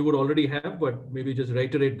 I know you would already have, but maybe just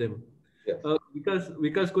reiterate them. Yes.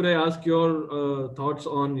 Vikas, could I ask your thoughts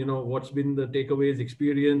on what's been the takeaways,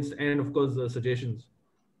 experience, and of course the suggestions?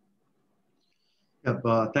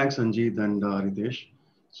 Yeah, thanks, Sanjeev and Ritesh.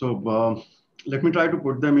 So let me try to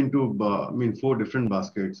put them into 4 different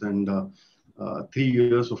baskets, and 3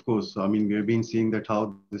 years, of course. I mean, we have been seeing that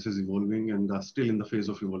how this is evolving and still in the phase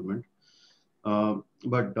of evolvement.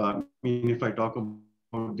 But I mean, if I talk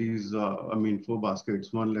about these, 4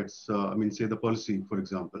 baskets. One, let's say the policy, for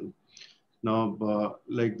example. Now,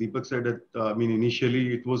 like Deepak said, that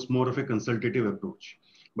initially it was more of a consultative approach.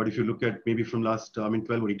 But if you look at maybe from last 12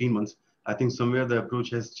 or 18 months, I think somewhere the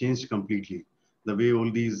approach has changed completely. The way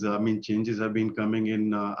all these changes have been coming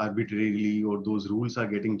in arbitrarily, or those rules are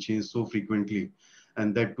getting changed so frequently,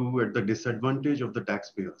 and that too at the disadvantage of the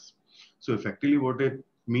taxpayers. So effectively what it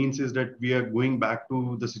means is that we are going back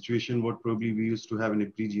to the situation what probably we used to have in a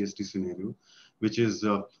pre-GST scenario, which is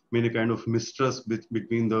a kind of mistrust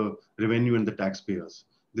between the revenue and the taxpayers.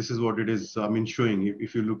 This is what it is showing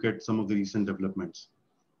if you look at some of the recent developments.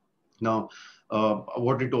 Now,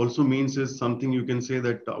 what it also means is something you can say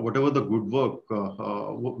that whatever the good work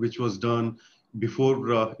which was done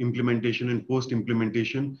before implementation and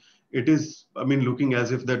post-implementation, it is, looking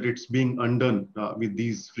as if that it's being undone with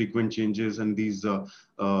these frequent changes and these,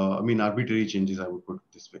 arbitrary changes, I would put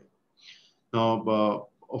it this way. Now,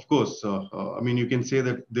 of course, you can say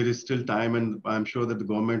that there is still time, and I'm sure that the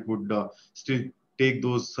government would still take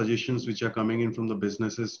those suggestions which are coming in from the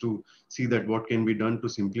businesses to see that what can be done to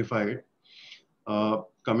simplify it.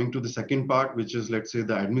 Coming to the second part, which is, let's say,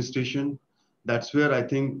 the administration, that's where I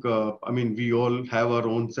think, we all have our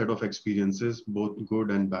own set of experiences, both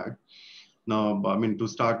good and bad. Now, to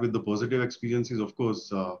start with the positive experiences, of course,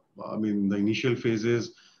 the initial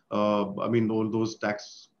phases, all those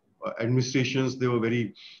tax administrations, they were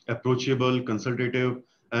very approachable, consultative,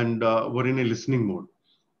 and were in a listening mode.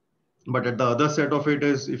 But at the other side of it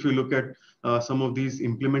is, if you look at some of these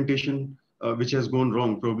implementation, which has gone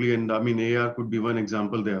wrong probably, and AR could be one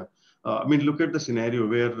example there. Look at the scenario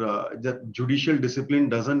where that judicial discipline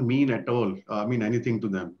doesn't mean at all, anything to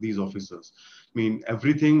them, these officers.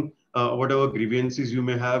 Everything, whatever grievances you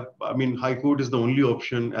may have, High Court is the only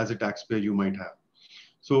option as a taxpayer you might have.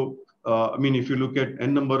 So, if you look at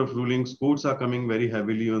n number of rulings, courts are coming very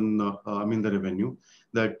heavily on, the revenue.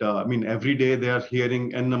 That, every day they are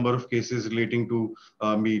hearing n number of cases relating to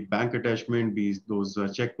be bank attachment, be those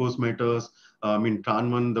check post matters,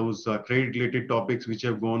 Tran1, those credit related topics which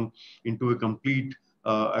have gone into a complete,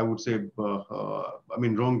 I would say,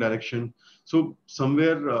 wrong direction. So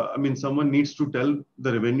somewhere, someone needs to tell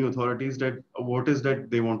the revenue authorities that what is that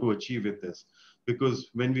they want to achieve with this. Because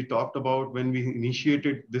when we talked about, when we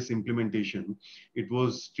initiated this implementation, it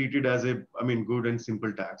was treated as a, good and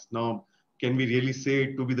simple tax. Now, can we really say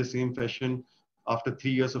it to be the same fashion after 3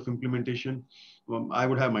 years of implementation? I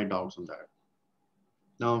would have my doubts on that.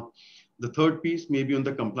 Now, the third piece, maybe on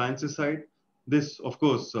the compliance side, this, of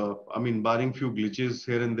course, barring few glitches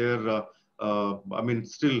here and there,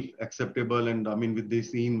 still acceptable. And with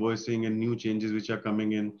this e-invoicing and new changes which are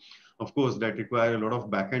coming in, of course, that require a lot of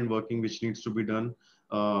back-end working, which needs to be done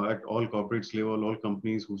at all corporates level, all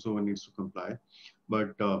companies, whosoever needs to comply.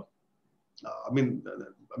 But given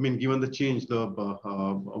the change, the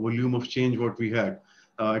volume of change what we had,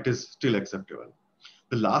 it is still acceptable.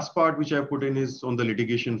 The last part which I put in is on the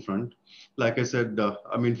litigation front. Like I said,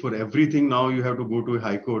 for everything now you have to go to a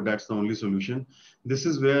high court. That's the only solution. This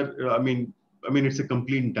is where, it's a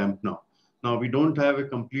complete damp now. Now we don't have a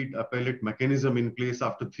complete appellate mechanism in place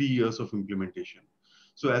after 3 years of implementation.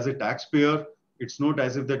 So as a taxpayer, it's not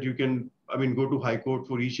as if that you can, go to high court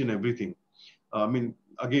for each and everything.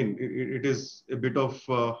 Again, it is a bit of,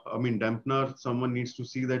 dampener. Someone needs to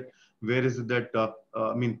see that where is it that,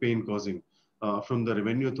 pain causing. From the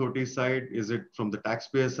revenue authority side, is it from the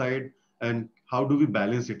taxpayer side, and how do we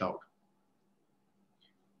balance it out?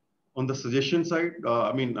 On the suggestion side,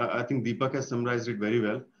 I think Deepak has summarized it very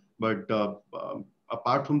well, but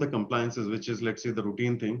apart from the compliances, which is, let's say, the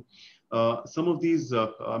routine thing, some of these,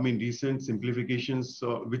 recent simplifications,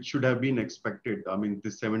 which should have been expected. I mean,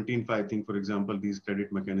 this 17.5 thing, for example, these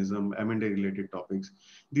credit mechanism, M&A related topics,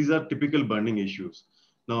 these are typical burning issues.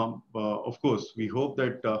 Now, of course, we hope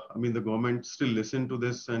that, the government still listen to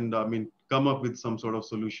this and, come up with some sort of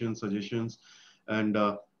solution, suggestions. And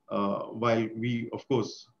while we, of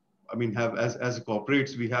course, have as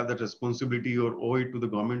corporates, we have that responsibility or owe it to the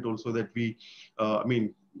government also that we,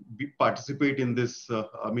 we participate in this,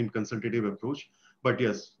 consultative approach. But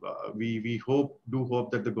yes, we do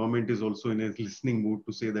hope that the government is also in a listening mood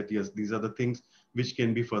to say that, yes, these are the things which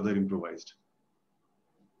can be further improvised.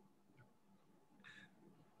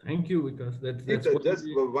 Thank you, Vikas. That's just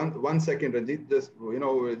one second, Ranjit. Just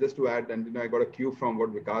to add, and I got a cue from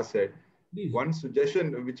what Vikas said. Please. One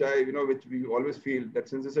suggestion, which which we always feel that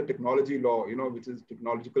since it's a technology law, which is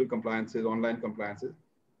technological compliances, online compliances,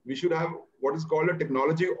 we should have what is called a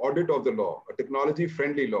technology audit of the law, a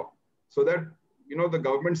technology-friendly law, so that the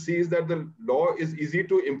government sees that the law is easy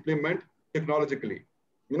to implement technologically.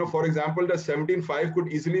 For example, the 17.5 could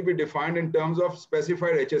easily be defined in terms of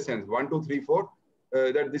specified HSNs 1, 2, 3, 4.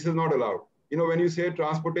 That this is not allowed. When you say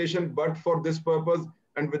transportation, but for this purpose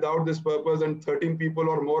and without this purpose and 13 people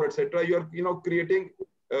or more, etc., you're creating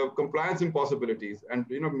compliance impossibilities and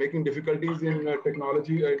making difficulties in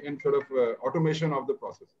technology in sort of automation of the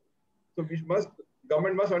process. So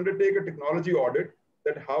government must undertake a technology audit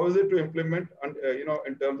that how is it to implement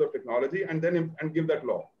in terms of technology and then give that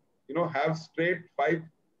law. Have straight 5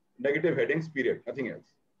 negative headings, period, nothing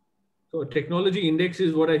else. So technology index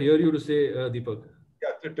is what I hear you to say, Deepak.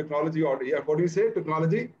 Yeah, the technology audit. Yeah, what do you say?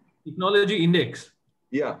 Technology index.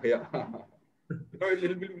 Yeah.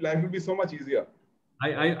 Life will be so much easier.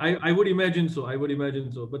 I would imagine so.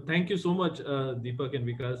 But thank you so much, Deepak and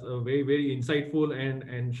Vikas. Very, very insightful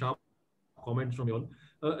and sharp comments from you all.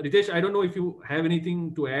 Ritesh, I don't know if you have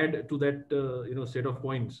anything to add to that set of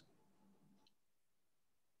points.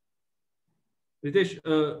 Ritesh,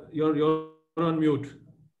 you're on mute.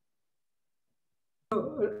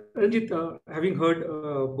 Ranjit, having heard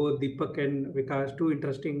both Deepak and Vikas, two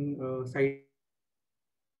interesting sides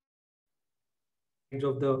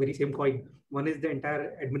of the very same coin. One is the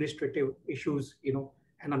entire administrative issues,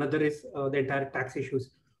 and another is the entire tax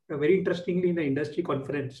issues. Very interestingly, in the industry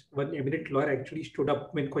conference, one eminent lawyer actually stood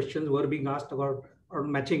up when questions were being asked about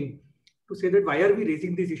matching to say that why are we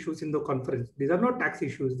raising these issues in the conference? These are not tax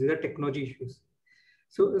issues; these are technology issues.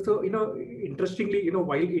 So interestingly,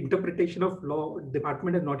 while interpretation of law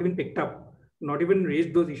department has not even picked up, not even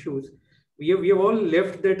raised those issues, we have all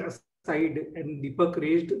left that aside. And Deepak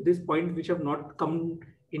raised this point which have not come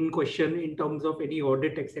in question in terms of any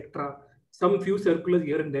audit, etc. Some few circulars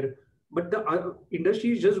here and there, but the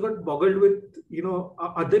industry just got boggled with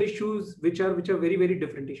other issues which are very, very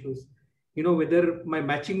different issues. Whether my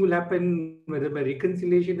matching will happen, whether my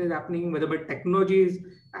reconciliation is happening, whether my technology is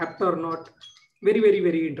apt or not. Very, very,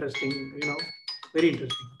 very interesting, very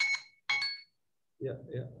interesting.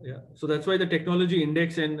 Yeah. So that's why the technology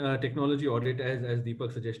index and technology audit, as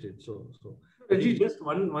Deepak suggested. So just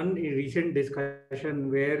one recent discussion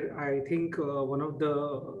where I think one of the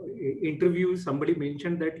interviews, somebody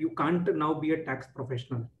mentioned that you can't now be a tax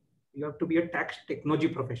professional. You have to be a tax technology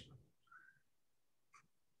professional.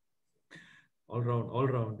 All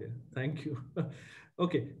round. Yeah. Thank you.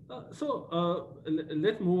 Okay, so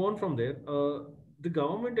let's move on from there. The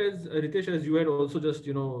government, as Ritesh, as you had also just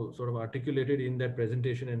sort of articulated in that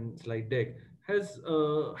presentation and slide deck, has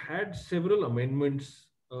had several amendments,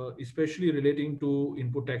 especially relating to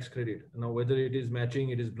input tax credit. Now, whether it is matching,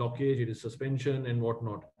 it is blockage, it is suspension, and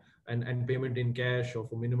whatnot, and payment in cash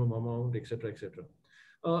of a minimum amount, etc., etc.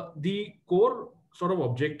 The core sort of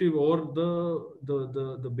objective or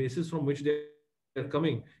the basis from which they are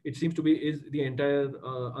coming, it seems to be, is the entire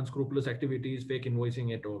unscrupulous activities, fake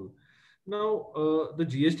invoicing at all. Now, the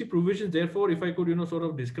GST provisions, therefore, if I could sort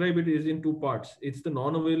of describe it, is in two parts. It's the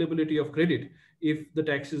non-availability of credit if the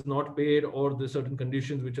tax is not paid or the certain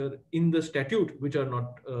conditions which are in the statute which are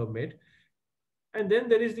not met. And then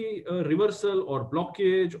there is the reversal or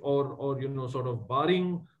blockage or sort of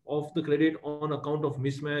barring of the credit on account of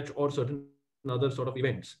mismatch or certain other sort of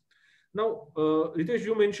events. Now, Ritesh,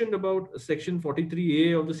 you mentioned about Section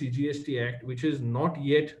 43A of the CGST Act, which is not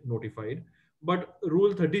yet notified, but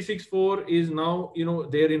Rule 36.4 is now,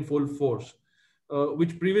 there in full force,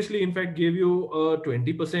 which previously, in fact, gave you a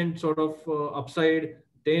 20% sort of upside,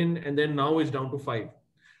 10, and then now is down to 5.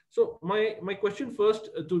 So my question first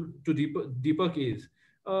to Deepak is,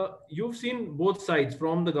 you've seen both sides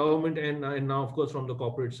from the government and now, of course, from the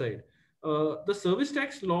corporate side. The service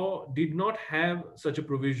tax law did not have such a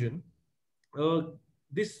provision.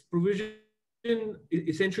 this provision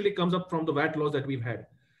essentially comes up from the VAT laws that we've had.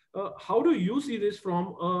 How do you see this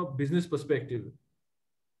from a business perspective?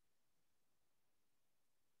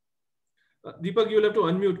 Deepak, you'll have to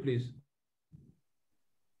unmute, please.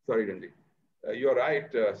 Sorry, Randy. You're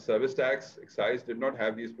right. Service tax, excise did not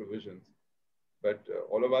have these provisions. But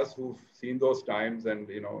all of us who've seen those times, and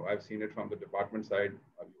I've seen it from the department side,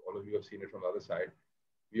 all of you have seen it from the other side.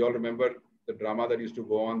 We all remember the drama that used to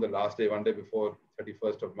go on the last day, one day before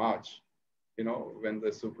 31st of March, when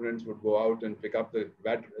the superintendents would go out and pick up the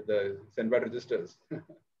send VAT registers.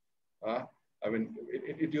 I mean,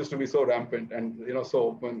 it used to be so rampant and, so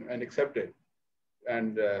open and accepted.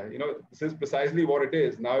 And, this is precisely what it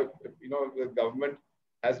is. Now, the government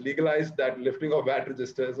has legalized that lifting of VAT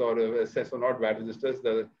registers or assess or not VAT registers,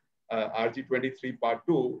 the RG23 Part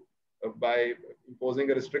 2, by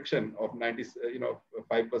imposing a restriction of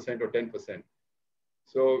 5% or 10%.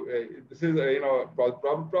 So this is,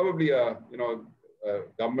 probably a,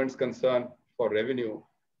 government's concern for revenue,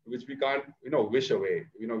 which we can't, wish away,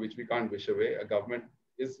 which we can't wish away. A government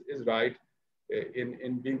is right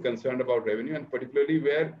in being concerned about revenue, and particularly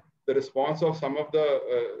where the response of some of the,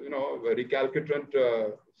 recalcitrant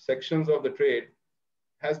sections of the trade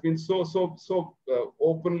has been so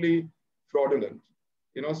openly fraudulent.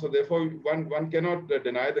 So therefore one cannot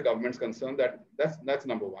deny the government's concern. That's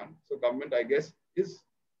number one. So government, I guess, is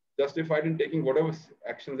justified in taking whatever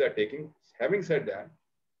actions they're taking. Having said that,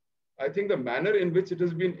 I think the manner in which it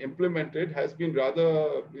has been implemented has been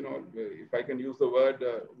rather, if I can use the word,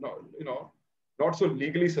 not so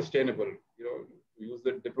legally sustainable, to use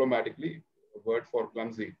it diplomatically, a word for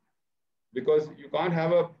clumsy, because you can't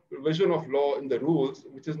have a provision of law in the rules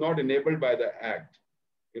which is not enabled by the Act,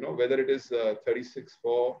 whether it is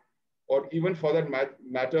 36(4) or even for that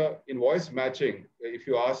matter, invoice matching, if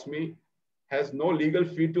you ask me, has no legal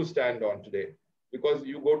feet to stand on today, because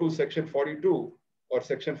you go to section 42 or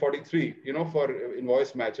section 43, for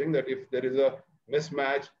invoice matching, that if there is a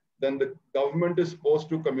mismatch, then the government is supposed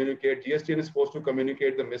to communicate, GST is supposed to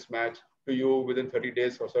communicate the mismatch to you within 30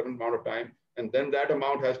 days for a certain amount of time, and then that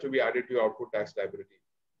amount has to be added to your output tax liability.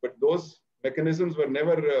 But those mechanisms were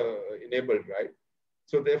never enabled, right?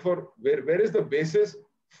 So therefore, where is the basis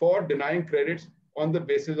for denying credits on the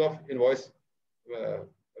basis of invoice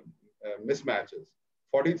mismatches?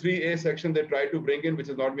 43A section they tried to bring in, which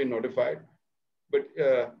has not been notified. But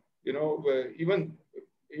even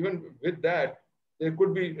with that, there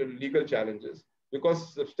could be legal challenges,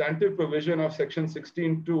 because substantive provision of section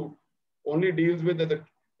 16(2) only deals with that the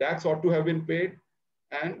tax ought to have been paid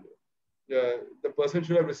and the person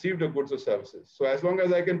should have received the goods or services. So as long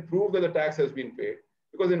as I can prove that the tax has been paid,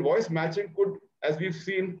 because invoice matching could, as we've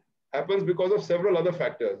seen, happens because of several other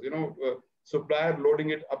factors. Supplier loading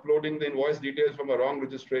it, uploading the invoice details from a wrong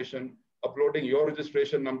registration, uploading your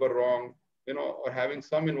registration number wrong, or having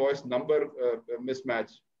some invoice number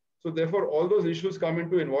mismatch. So therefore, all those issues come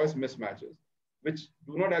into invoice mismatches, which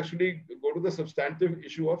do not actually go to the substantive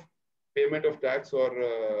issue of payment of tax or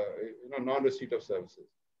non-receipt of services.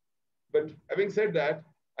 But having said that,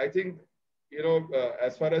 I think,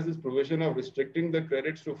 as far as this provision of restricting the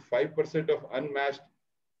credits to 5% of unmatched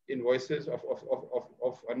invoices,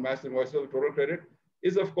 of unmatched invoices of total credit,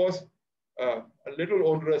 is of course a little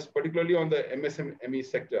onerous, particularly on the MSME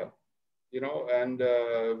sector, and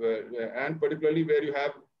particularly where you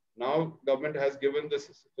have now government has given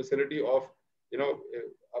this facility of,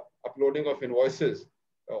 uploading of invoices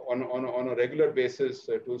on a regular basis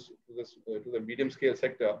to the medium scale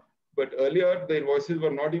sector. But earlier the invoices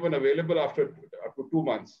were not even available up to 2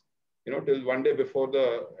 months, till one day before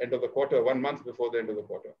the end of the quarter, 1 month before the end of the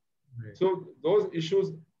quarter. Right. So those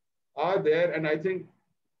issues are there, and I think,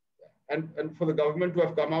 and for the government to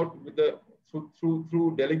have come out with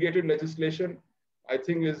through delegated legislation, I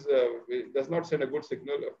think it does not send a good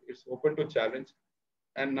signal. It's open to challenge.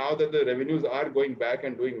 And now that the revenues are going back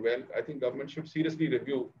and doing well, I think government should seriously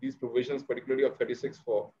review these provisions, particularly of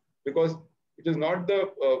 36(4), because it is not the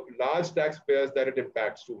large taxpayers that it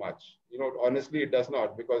impacts too much. Honestly, it does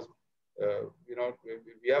not, because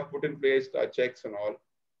we have put in place our checks and all.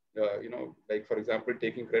 Like for example,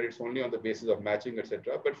 taking credits only on the basis of matching,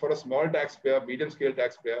 etc. But for a small taxpayer, medium scale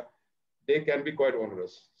taxpayer, they can be quite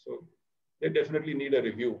onerous. So they definitely need a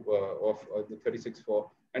review of the 36(4),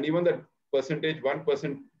 and even that percentage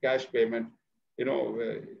 1% cash payment,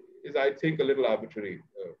 is, I think, a little arbitrary,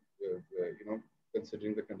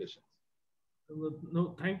 considering the conditions.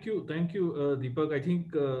 No, thank you, Deepak. I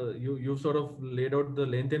think you've sort of laid out the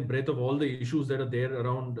length and breadth of all the issues that are there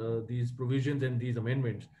around these provisions and these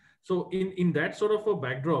amendments. So in that sort of a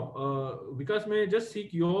backdrop, Vikas, may I just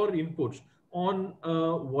seek your inputs on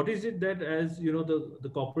what is it that, as you know, the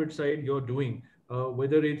corporate side you're doing,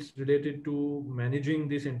 whether it's related to managing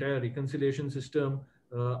this entire reconciliation system,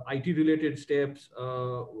 IT related steps,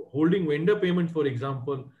 holding vendor payment, for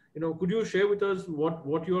example. Could you share with us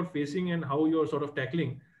what you're facing and how you're sort of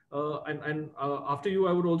tackling? And after you,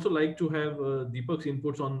 I would also like to have Deepak's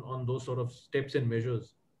inputs on those sort of steps and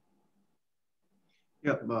measures.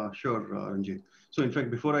 Yeah, sure, Ranjit. So in fact,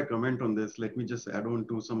 before I comment on this, let me just add on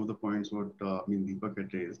to some of the points what Deepak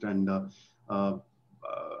had raised. And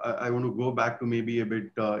I want to go back to maybe a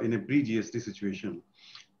bit in a pre-GST situation.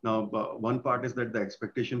 Now, one part is that the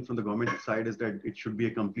expectation from the government side is that it should be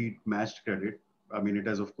a complete matched credit. I mean, it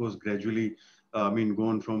has, of course, gradually,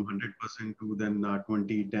 gone from 100% to then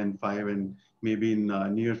 20, 10, 5, and maybe in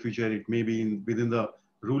near future, it may be within the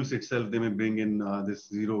rules itself, they may bring in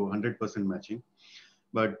this 100% matching.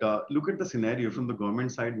 But look at the scenario from the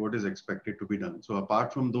government side, what is expected to be done. So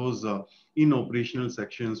apart from those in operational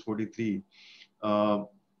sections 43,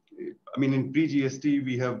 I mean, in pre-GST,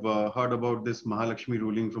 we have heard about this Mahalakshmi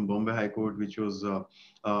ruling from Bombay High Court, which was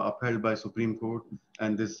upheld by Supreme Court,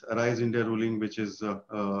 and this Arise India ruling, which is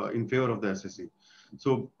in favor of the SSE.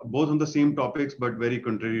 So both on the same topics, but very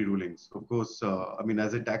contrary rulings. Of course, I mean,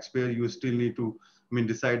 as a taxpayer, you still need to,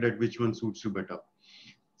 decide that which one suits you better.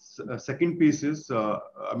 Second piece is,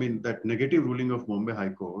 I mean, that negative ruling of Bombay High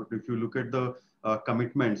Court. If you look at the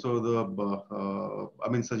commitments or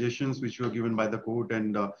the, suggestions which were given by the court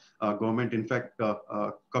and government, in fact,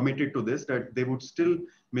 committed to this, that they would still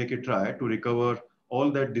make a try to recover all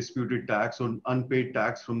that disputed tax on unpaid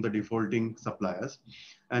tax from the defaulting suppliers.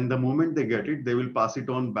 And the moment they get it, they will pass it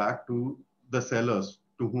on back to the sellers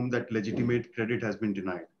to whom that legitimate credit has been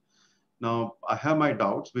denied. Now, I have my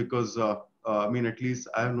doubts because at least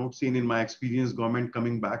I have not seen in my experience government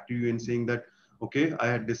coming back to you and saying that, okay, I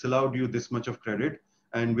had disallowed you this much of credit,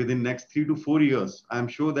 and within next 3 to 4 years, I'm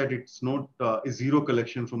sure that it's not a zero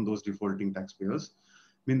collection from those defaulting taxpayers.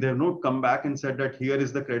 I mean, they have not come back and said that here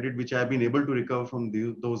is the credit which I have been able to recover from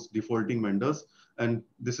those defaulting vendors, and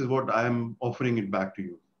this is what I am offering it back to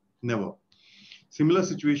you. Never. Similar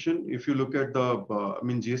situation, if you look at the,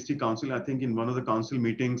 GST Council, I think in one of the council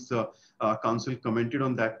meetings, council commented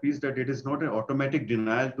on that piece that it is not an automatic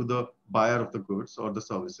denial to the buyer of the goods or the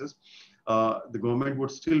services. The government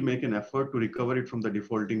would still make an effort to recover it from the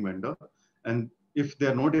defaulting vendor. And if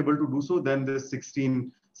they're not able to do so, then the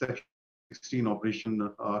section 16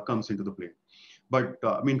 operation comes into the play. But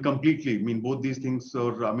completely, both these things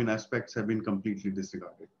or aspects have been completely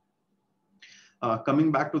disregarded.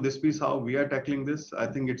 Coming back to this piece, how we are tackling this, I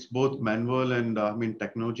think it's both manual and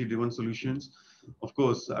technology-driven solutions. Of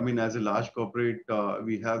course, as a large corporate,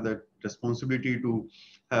 we have that responsibility to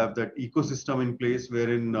have that ecosystem in place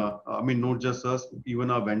wherein, not just us, even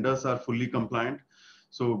our vendors are fully compliant.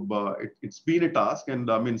 So it's been a task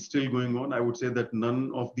and still going on. I would say that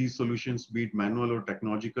none of these solutions, be it manual or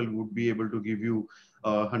technological, would be able to give you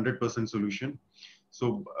a 100% solution.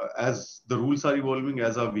 So as the rules are evolving,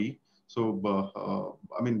 as are we. So,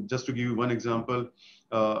 just to give you one example,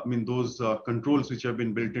 those controls which have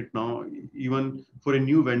been built in now, even for a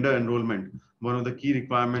new vendor enrollment, one of the key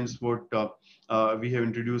requirements what we have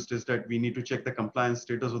introduced is that we need to check the compliance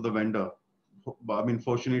status of the vendor.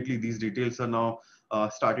 Fortunately, these details are now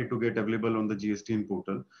started to get available on the GST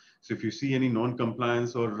portal. So if you see any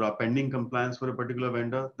non-compliance or pending compliance for a particular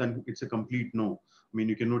vendor, then it's a complete no.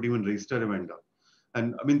 You cannot even register a vendor.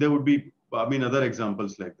 And there would be, other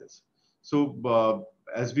examples like this. So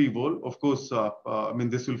as we evolve, of course,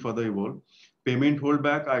 this will further evolve. Payment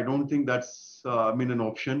holdback, I don't think that's, an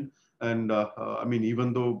option. And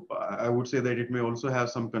even though I would say that it may also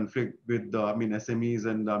have some conflict with, SMEs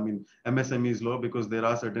and MSMEs law, because there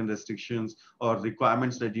are certain restrictions or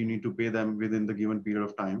requirements that you need to pay them within the given period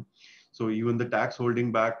of time. So even the tax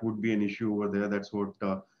holding back would be an issue over there. That's what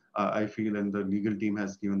I feel, and the legal team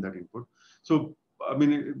has given that input. So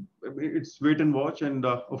it's wait and watch, and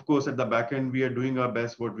of course, at the back end, we are doing our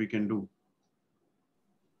best what we can do.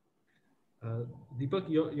 Deepak,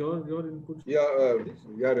 your input. Yeah,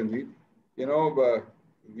 Ranjit.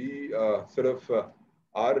 We sort of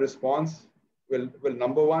our response. Well,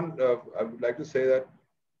 number one, I would like to say that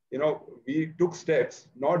we took steps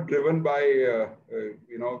not driven by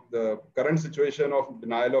the current situation of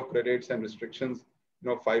denial of credits and restrictions,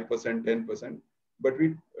 5%, 10%, but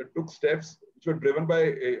we took steps which were driven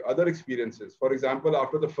by other experiences. For example,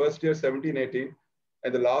 after the first year, 17, 18,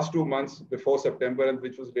 and the last 2 months before September, and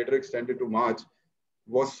which was later extended to March,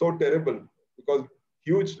 was so terrible because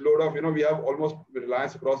huge load of, we have almost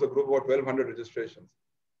Reliance across the group, about 1,200 registrations.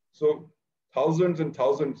 So thousands and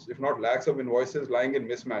thousands, if not lakhs of invoices lying in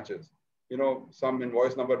mismatches. some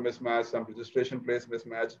invoice number mismatch, some registration place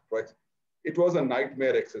mismatch. It was a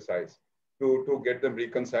nightmare exercise to get them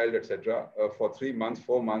reconciled, etc. For 3 months,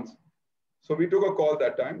 4 months. So we took a call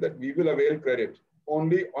that time that we will avail credit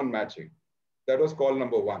only on matching. That was call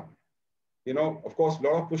number 1. Of course, a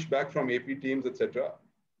lot of pushback from AP teams, etc.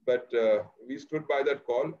 But we stood by that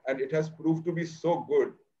call, and it has proved to be so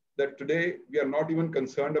good that today we are not even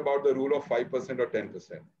concerned about the rule of 5% or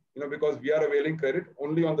 10%. Because we are availing credit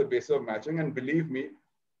only on the basis of matching. And believe me,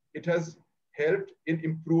 it has helped in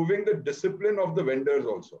improving the discipline of the vendors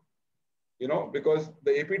also. Because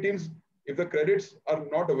the AP teams, if the credits are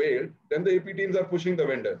not availed, then the AP teams are pushing the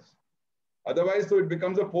vendors. Otherwise, so it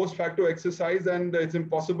becomes a post facto exercise, and it's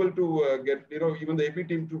impossible to get, even the AP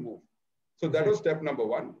team to move. So that was step number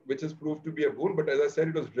 1, which has proved to be a boon. But as I said,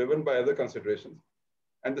 it was driven by other considerations.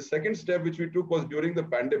 And the second step which we took was during the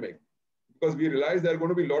pandemic, because we realized there are going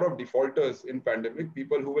to be a lot of defaulters in pandemic,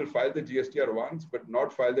 people who will file the GSTR once, but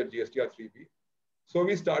not file the GSTR 3B. So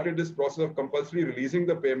we started this process of compulsory releasing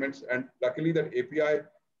the payments. And luckily that API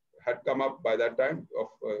had come up by that time of,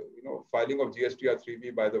 filing of GSTR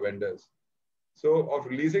 3B by the vendors. So of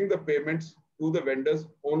releasing the payments to the vendors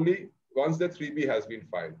only once the 3B has been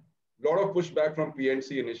filed. A lot of pushback from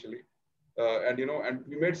PNC initially. And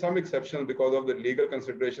we made some exceptions because of the legal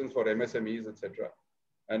considerations for MSMEs, etc.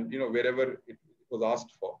 And, wherever it was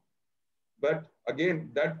asked for. But again,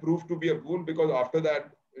 that proved to be a boon, because after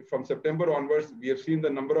that, from September onwards, we have seen the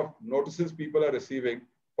number of notices people are receiving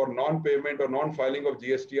for non-payment or non-filing of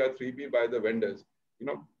GSTR 3B by the vendors.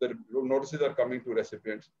 The notices are coming to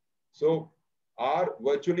recipients. So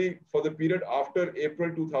virtually for the period after April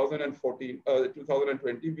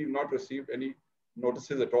 2020, we've not received any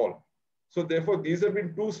notices at all. So therefore, these have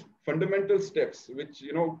been 2 fundamental steps, which,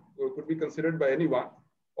 could be considered by anyone,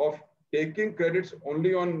 of taking credits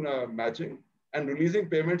only on matching and releasing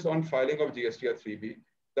payments on filing of GSTR 3B.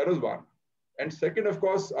 That was 1. And second, of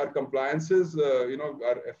course, our compliances,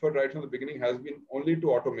 our effort right from the beginning has been only to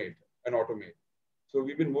automate. So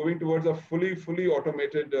we've been moving towards a fully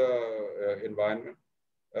automated environment,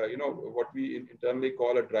 what we internally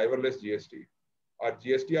call a driverless GST. Our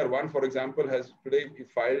GSTR 1, for example, has today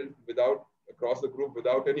filed across the group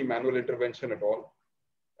without any manual intervention at all.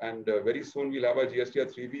 And very soon we'll have our GSTR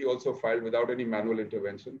 3B also filed without any manual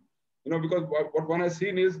intervention. Because what one has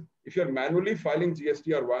seen is, if you're manually filing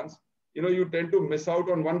GSTR once, you tend to miss out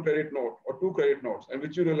on 1 credit note or 2 credit notes, and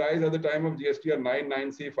which you realize at the time of GSTR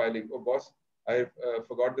 9(9)C filing, oh boss, I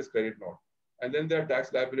forgot this credit note. And then there are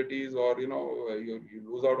tax liabilities, or, you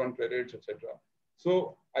lose out on credits, etc.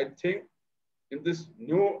 So I think in this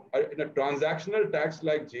new, in a transactional tax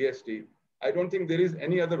like GST, I don't think there is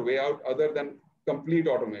any other way out other than complete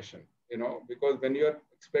automation, because when you're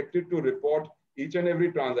expected to report each and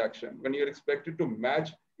every transaction, when you're expected to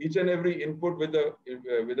match each and every input with the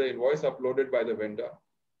invoice uploaded by the vendor,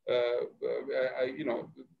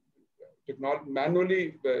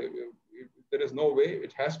 manually, there is no way.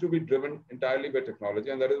 It has to be driven entirely by technology,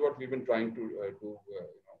 and that is what we've been trying to do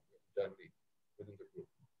internally within the group.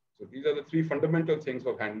 So these are the 3 fundamental things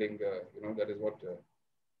of handling. That is what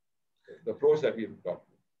the approach that we've got.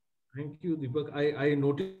 Thank you, Deepak. I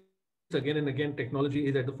noticed again and again, technology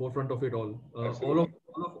is at the forefront of it all.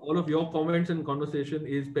 All of your comments and conversation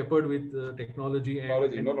is peppered with technology.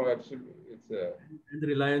 And no, absolutely. It's and the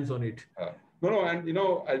reliance on it. And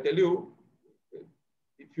I'll tell you,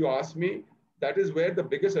 if you ask me, that is where the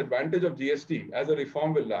biggest advantage of GST as a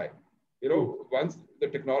reform will lie. Once the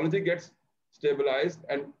technology gets stabilized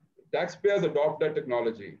and taxpayers adopt that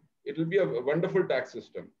technology, it will be a wonderful tax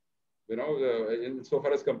system,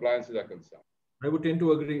 insofar as compliances are concerned. I would tend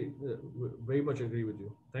to agree, very much agree with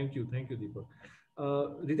you. Thank you, Deepak.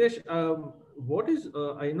 Ritesh, what is,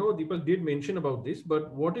 I know Deepak did mention about this,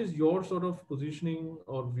 but what is your sort of positioning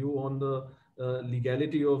or view on the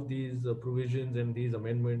legality of these provisions and these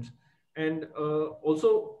amendments? And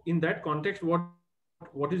also in that context,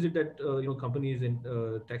 what is it that companies and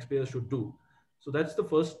taxpayers should do? So that's the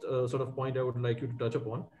first sort of point I would like you to touch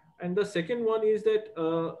upon. And the second one is that,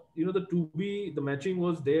 the matching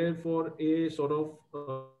was there for a sort of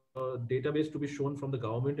database to be shown from the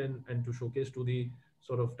government and to showcase to the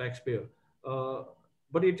sort of taxpayer.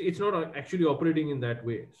 But it's not actually operating in that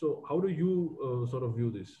way. So how do you sort of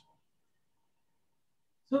view this?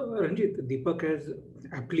 So Ranjit, Deepak has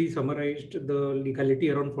aptly summarized the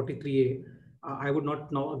legality around 43A. I would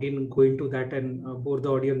not now again go into that and bore the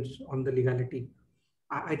audience on the legality.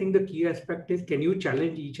 I think the key aspect is, can you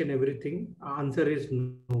challenge each and everything? Answer is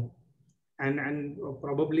no. And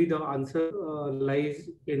probably the answer lies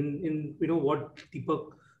in what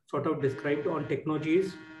Deepak sort of described on technology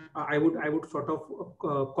is, I would sort of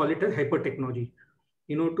call it as hyper technology.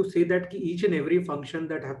 To say that each and every function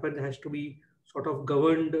that happens has to be sort of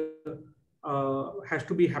governed, has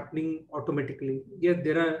to be happening automatically. Yes,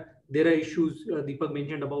 there are issues. Deepak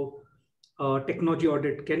mentioned about technology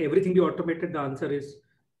audit. Can everything be automated? The answer is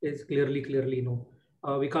clearly no.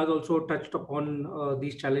 Vikas also touched upon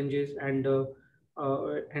these challenges, and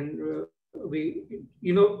we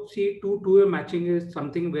see two-way matching is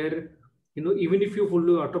something where even if you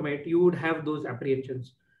fully automate, you would have those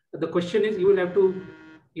apprehensions. The question is, you will have to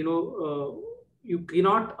you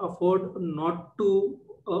cannot afford not to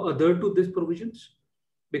adhere to these provisions,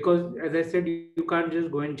 because as I said, you can't just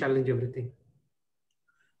go and challenge everything.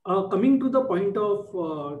 Coming to the point of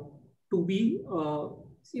 2B,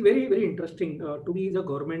 see, very interesting. 2B is a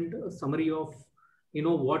government summary of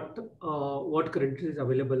what credit is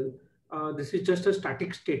available. This is just a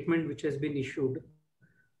static statement which has been issued.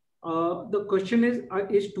 The question is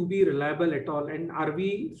 2B reliable at all, and are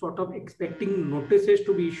we sort of expecting notices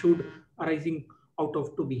to be issued arising out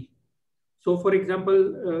of 2B? So, for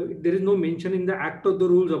example, there is no mention in the Act of the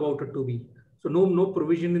rules about a 2B. So no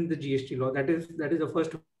provision in the GST law. That is the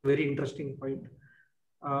first very interesting point.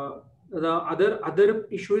 The other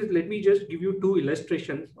issue is, let me just give you two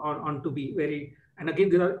illustrations on 2B. And again,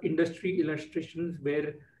 there are industry illustrations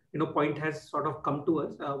where point has sort of come to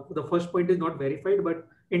us. The first point is not verified, but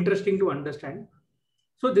interesting to understand.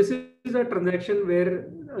 So this is a transaction where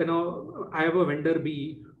I have a vendor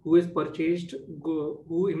B who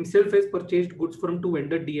himself has purchased goods from two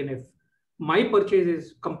vendor D and F. My purchase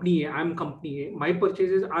is company A, I'm company A. My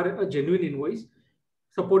purchases are a genuine invoice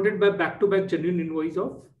supported by back-to-back genuine invoice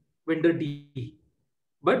of vendor D.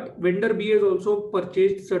 But vendor B has also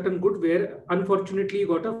purchased certain goods where unfortunately he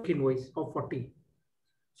got a invoice of 40.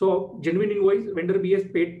 So genuine invoice, vendor B has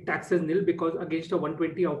paid tax as nil because against a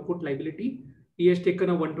 120 output liability, he has taken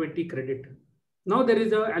a 120 credit. Now there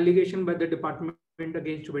is an allegation by the department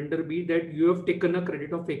against vendor B that you have taken a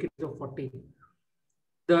credit of fake of 40.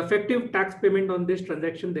 The effective tax payment on this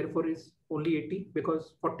transaction therefore is only 80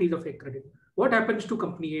 because 40 is a fake credit. What happens to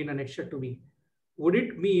company A in Annexure 2B? Would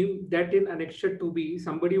it mean that in Annexure 2B,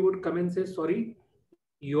 somebody would come and say, sorry,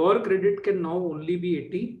 your credit can now only be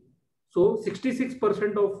 80. So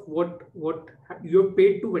 66% of what you have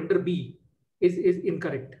paid to vendor B is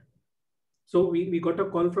incorrect. So we got a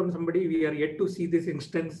call from somebody. We are yet to see this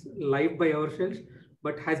instance live by ourselves,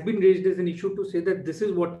 but has been raised as an issue to say that this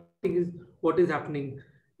is what is happening.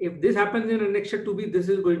 If this happens in Annexure 2B, this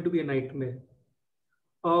is going to be a nightmare.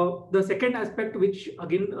 The second aspect, which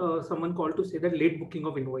again someone called to say that late booking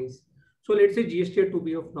of invoice. So let's say GST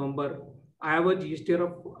 2B of November, I have a GST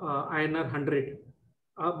of INR 100,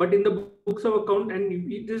 but in the books of account,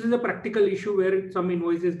 and this is a practical issue where some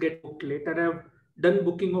invoices get booked late, and I have done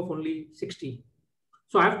booking of only 60.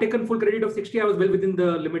 So I have taken full credit of 60. I was well within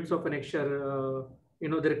the limits of Annexure,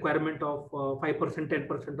 the requirement of 5%,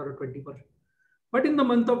 10% or 20%. But in the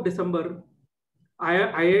month of December,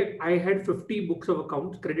 I had 50 books of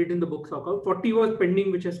accounts, credit in the books of account, 40 was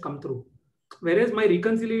pending, which has come through. Whereas my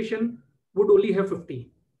reconciliation would only have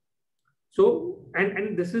 50. So,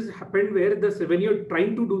 and this has happened where when you're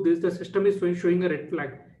trying to do this, the system is showing a red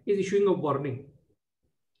flag, is issuing a warning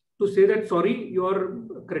to say that, sorry, your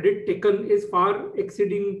credit taken is far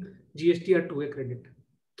exceeding GST or 2A credit.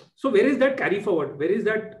 So where is that carry forward? Where is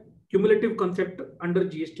that cumulative concept under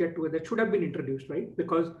GST or 2A that should have been introduced, right?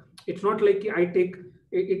 Because it's not like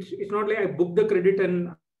it's not like I book the credit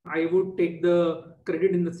and I would take the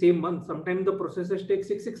credit in the same month. Sometimes the processes take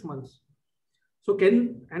six months. So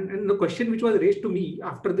and the question which was raised to me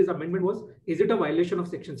after this amendment was, is it a violation of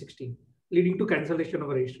Section 16 leading to cancellation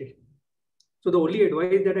of a registration? So the only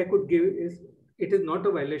advice that I could give is, it is not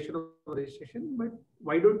a violation of registration, but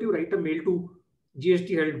why don't you write a mail to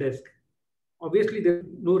GST help desk? Obviously, there's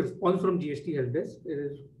no response from GST help desk. It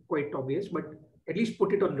is quite obvious, but at least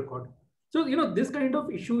put it on record. So, this kind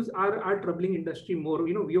of issues are troubling industry more.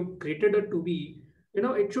 We have created a 2B.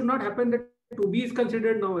 It should not happen that 2B is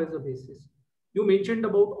considered now as a basis. You mentioned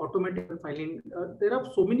about automatic filing. There are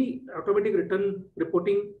so many automatic return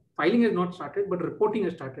reporting. Filing has not started, but reporting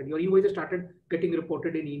has started. Your invoice has started getting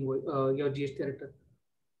reported in your GST return.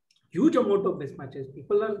 Huge amount of mismatches.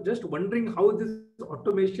 People are just wondering how this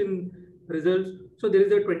automation results. So there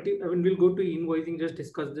is a 20. I mean, we'll go to invoicing. Just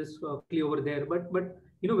discuss this quickly over there. But when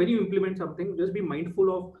you implement something, just be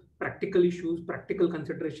mindful of practical issues, practical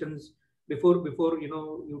considerations before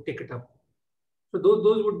you take it up. So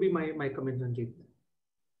those would be my comments, Ranjit.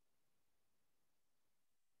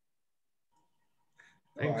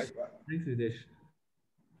 Thanks, Ritesh.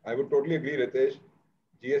 I would totally agree, Ritesh.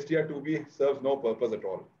 GST 2B serves no purpose at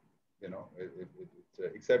all. you know,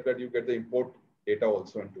 except that you get the import data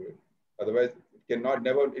also into it. Otherwise,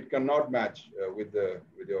 it cannot match with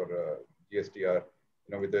your GSTR, you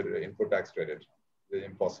know, with the input tax credit. It's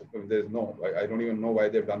impossible. There's no. I don't even know why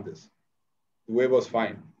they've done this. 2A was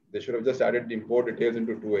fine. They should have just added the import details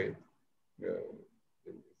into 2A.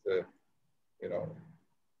 You know.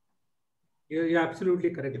 You're absolutely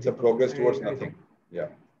correct. It's a progress towards nothing. Yeah.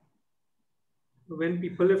 When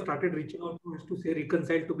people have started reaching out to us to say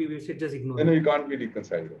reconcile to be, we should just ignore. No, you can't be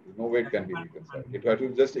reconciled. There's no way it can be reconciled. It has to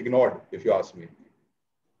be just ignored, if you ask me.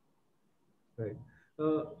 Right.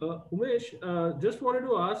 Umesh, just wanted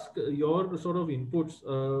to ask your sort of inputs,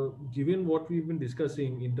 given what we've been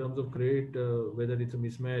discussing in terms of credit, whether it's a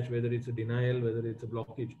mismatch, whether it's a denial, whether it's a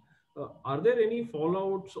blockage. Are there any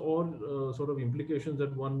fallouts or sort of implications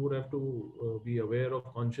that one would have to be aware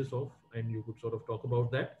of, conscious of, and you could sort of talk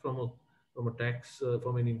about that from a tax,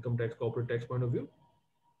 from an income tax, corporate tax point of view?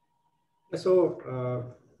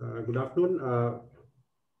 So, good afternoon.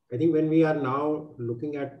 I think when we are now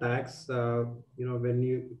looking at tax, you know, when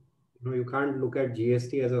you can't look at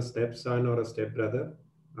GST as a stepson or a stepbrother.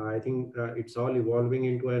 I think it's all evolving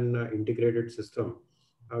into an integrated system.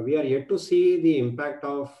 We are yet to see the impact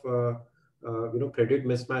of you know, credit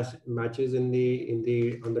mismatches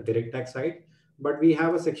on the direct tax side, but we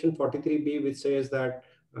have a section 43B which says that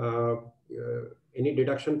any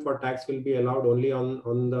deduction for tax will be allowed only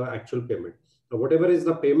on the actual payment. So whatever is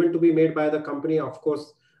the payment to be made by the company, of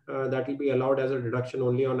course, that will be allowed as a deduction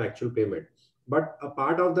only on actual payment. But a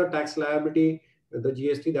part of the tax liability, the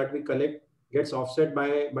GST that we collect, gets offset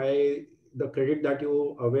by the credit that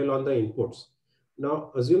you avail on the inputs.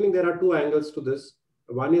 Now, assuming there are two angles to this,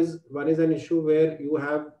 one is an issue where you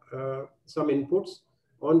have some inputs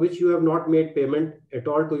on which you have not made payment at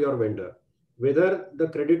all to your vendor. Whether the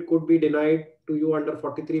credit could be denied to you under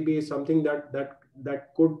 43B is something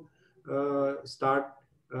that could start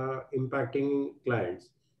impacting clients.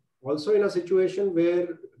 Also, in a situation where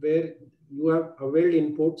you have availed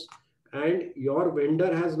inputs and your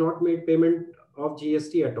vendor has not made payment of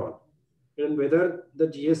GST at all, and whether the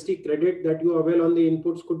GST credit that you avail on the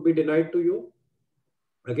inputs could be denied to you.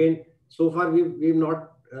 Again, so far we've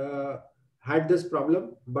not had this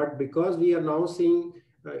problem, but because we are now seeing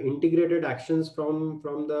integrated actions from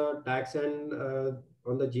the tax and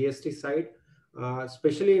on the GST side,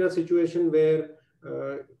 especially in a situation where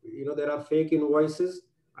you know, there are fake invoices,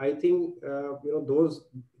 I think you know,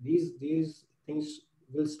 these things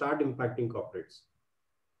will start impacting corporates.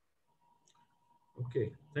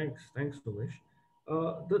 Okay, thanks, Umesh.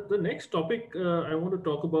 The next topic I want to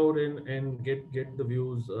talk about and get the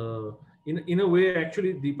views. In a way,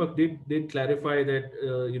 actually, Deepak did clarify that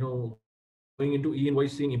you know, going into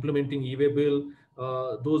e-invoicing, implementing e-way bill,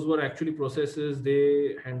 those were actually processes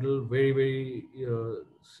they handle very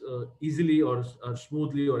easily or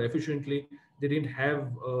smoothly or efficiently. They didn't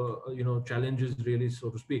have you know, challenges really,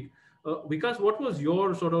 so to speak. Vikas, what was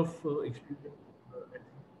your sort of experience?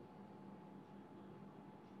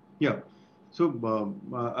 Yeah, so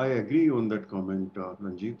I agree on that comment,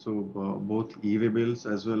 Ranjit. So both e-way bills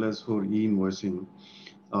as well as for e-invoicing,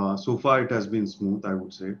 so far it has been smooth, I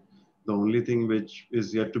would say. The only thing which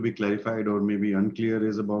is yet to be clarified or maybe unclear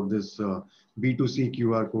is about this B2C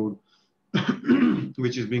QR code,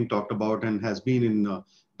 which is being talked about and has been in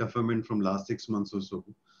deferment from last 6 months or so.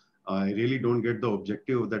 I really don't get the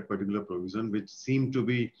objective of that particular provision, which seemed to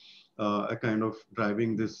be a kind of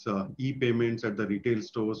driving this e-payments at the retail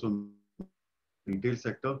stores or retail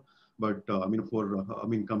sector. But I mean, for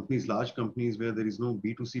companies, large companies where there is no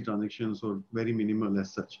B2C transactions or very minimal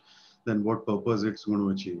as such, then what purpose it's going to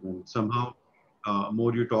achieve? And somehow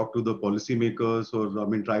more you talk to the policymakers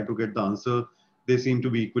or try to get the answer, they seem to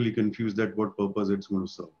be equally confused at what purpose it's going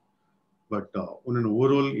to serve. But on an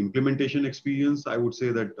overall implementation experience, I would say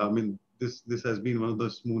that this has been one of the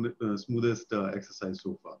smoothest exercise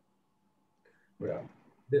so far. Yeah,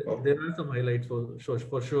 there are some highlights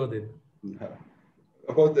for sure. Then,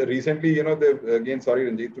 of course, recently, you know, again, sorry,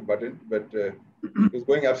 Ranjit, to butt in, but it was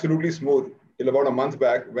going absolutely smooth till about a month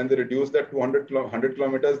back when they reduced that 100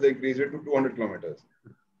 kilometers, they increased it to 200 kilometers.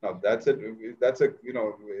 Now that's a you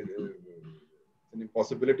know, an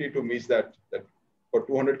impossibility to meet that for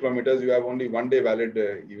 200 kilometers, you have only 1 day valid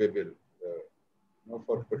e-way bill. You know,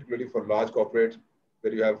 particularly for large corporates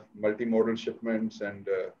where you have multimodal shipments and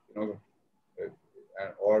you know,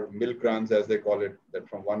 or milk runs as they call it, that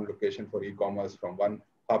from one location for e-commerce, from one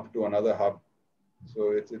hub to another hub.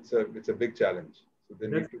 So it's a big challenge. So they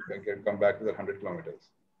need to come back to the 100 kilometers.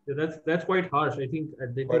 Yeah, that's quite harsh. I think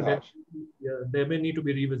they may need to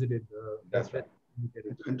be revisited. That's right.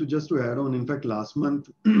 And just to add on, in fact, last month,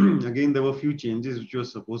 again, there were a few changes which were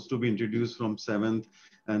supposed to be introduced from 7th.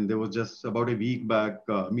 And there was just about a week back,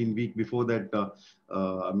 week before that,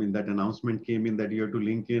 that announcement came in that you have to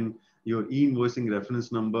link in your e-invoicing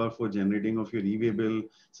reference number for generating of your e-way bill,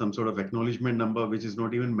 some sort of acknowledgement number, which is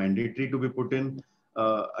not even mandatory to be put in.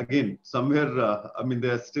 Again, somewhere,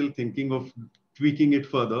 they're still thinking of tweaking it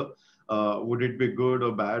further. Would it be good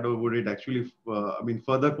or bad, or would it actually,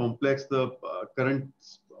 further complex the current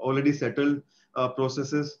already settled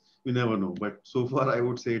processes? We never know. But so far, I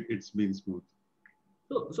would say it's been smooth.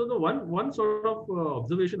 So the one sort of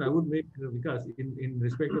observation I would make, Vikas, in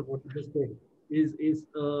respect of what you just said, is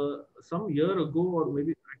some year ago, or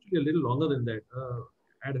maybe actually a little longer than that,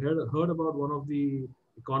 I'd heard about one of the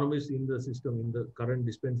economists in the system, in the current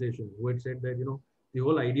dispensation, who had said that, the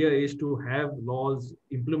whole idea is to have laws,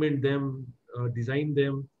 implement them, design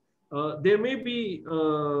them. There may be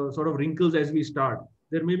sort of wrinkles as we start.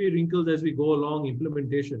 There may be wrinkles as we go along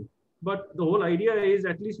implementation. But the whole idea is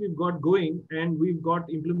at least we've got going and we've got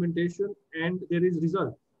implementation and there is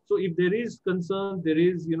result. So if there is concern, there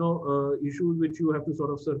is, issues which you have to sort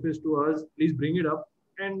of surface to us, please bring it up.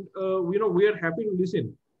 And, we are happy to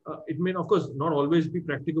listen. It may, of course, not always be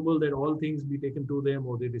practicable that all things be taken to them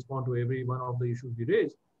or they respond to every one of the issues we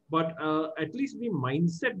raise. But at least the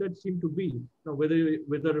mindset that seemed to be, whether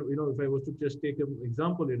if I was to just take an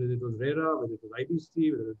example, whether it was RERA, whether it was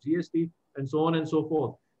IBC, whether it was GST, and so on and so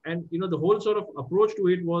forth. And the whole sort of approach to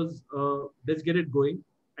it was, let's get it going,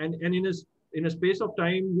 and in a space of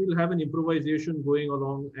time we'll have an improvisation going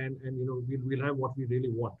along, and we'll have what we really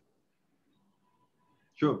want.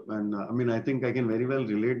 Sure, and I think I can very well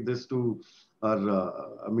relate this to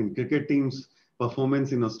our cricket team's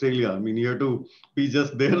performance in Australia. You have to be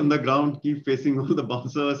just there on the ground, keep facing all the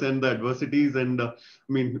bouncers and the adversities, and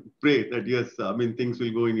pray that yes, things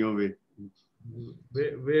will go in your way.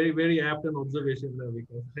 Very, very apt an observation there,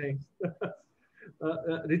 Vikas. Thanks.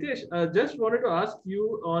 Ritesh, just wanted to ask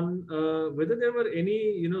you on whether there were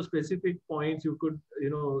any specific points you could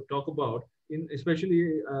talk about,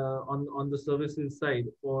 especially on the services side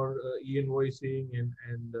for e-invoicing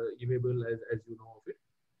and e-way bill as you know of it.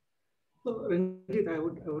 So Ranjit, I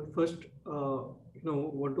would first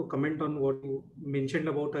want to comment on what you mentioned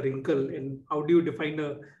about a wrinkle, and how do you define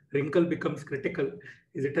a wrinkle becomes critical?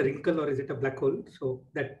 Is it a wrinkle or is it a black hole? So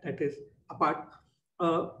that is apart.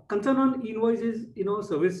 Concern on invoices,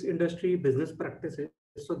 service industry business practices.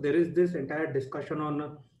 So there is this entire discussion on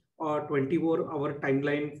a 24-hour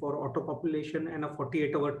timeline for auto population and a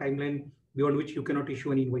 48-hour timeline beyond which you cannot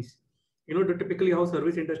issue an invoice. Typically how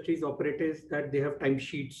service industries operate is that they have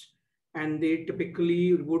timesheets, and they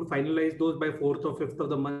typically would finalize those by 4th or 5th of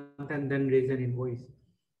the month and then raise an invoice.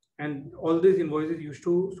 And all these invoices used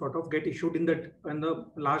to sort of get issued on the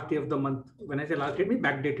last day of the month. When I say last day, I mean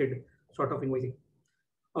backdated sort of invoicing.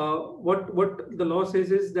 What the law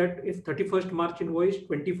says is that if 31st March invoice,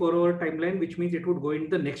 24-hour timeline, which means it would go in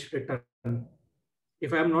the next return.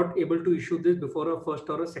 If I am not able to issue this before a first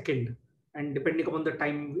or a second, and depending upon the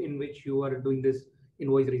time in which you are doing this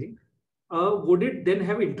invoice raising, would it then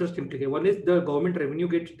have interest implication? One is the government revenue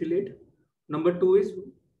gets delayed. Number two is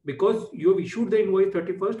because you have issued the invoice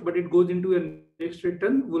 31st, but it goes into a next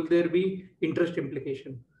return, will there be interest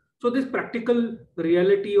implication? So this practical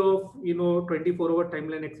reality of 24-hour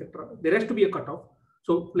timeline, etc., there has to be a cutoff.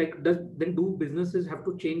 So do businesses have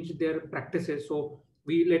to change their practices? So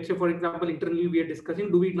let's say, for example, internally we are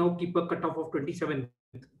discussing, do we now keep a cutoff of 27th?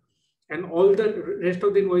 And all the rest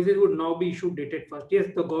of the invoices would now be issued dated first. Yes,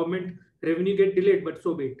 the government revenue get delayed, but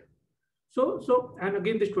so be it. So and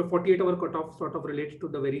again, this 48-hour cutoff sort of relates to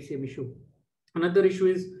the very same issue. Another issue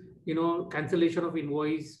is, cancellation of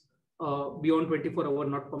invoice beyond 24-hour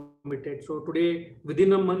not permitted. So today,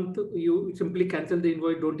 within a month, you simply cancel the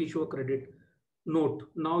invoice, don't issue a credit note.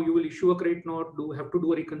 Now you will issue a credit note, have to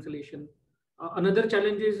do a reconciliation. Another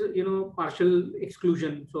challenge is, partial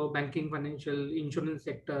exclusion. So banking, financial, insurance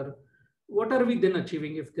sector. What are we then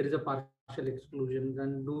achieving if there is a partial exclusion?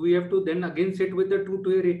 Then do we have to then again sit with the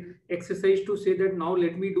 2-2 exercise to say that now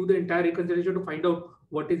let me do the entire reconciliation to find out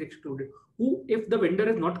what is excluded? If the vendor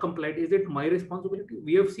has not complied, is it my responsibility?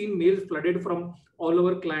 We have seen mails flooded from all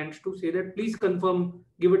our clients to say that please confirm,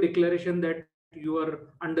 give a declaration that you are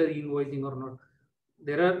under invoicing or not.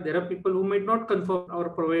 There are people who might not confirm or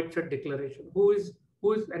provide such declaration. Who is,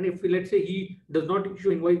 and if let's say he does not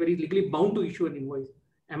issue invoice, very legally bound to issue an invoice.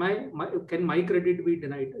 Can my credit be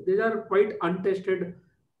denied? These are quite untested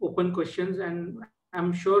open questions, and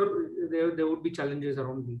I'm sure there would be challenges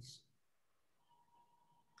around these.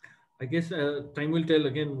 I guess time will tell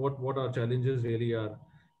again what our challenges really are.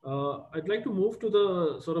 I'd like to move to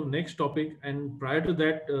the sort of next topic, and prior to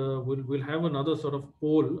that, we'll have another sort of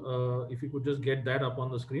poll. If you could just get that up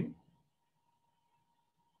on the screen.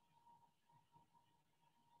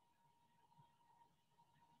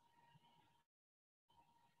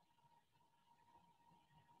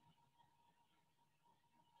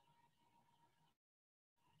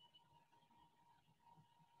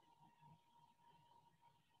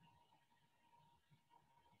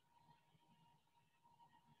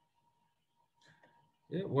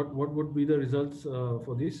 Yeah, what would be the results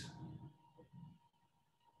for this?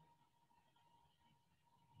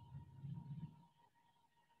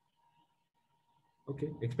 Okay,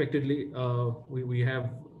 expectedly, we have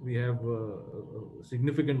a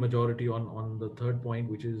significant majority on the third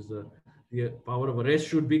point, which is the power of arrest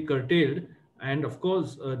should be curtailed, and of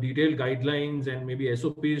course, detailed guidelines and maybe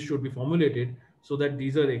SOPs should be formulated so that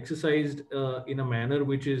these are exercised in a manner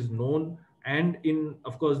which is known and in,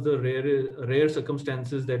 of course, the rare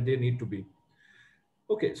circumstances that they need to be.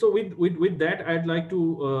 Okay, so with that, I'd like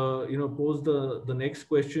to pose the next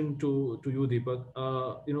question to you, Deepak.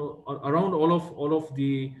 Around all of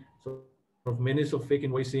the sort of menace of fake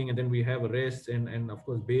invoicing, and then we have arrests and of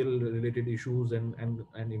course bail related issues and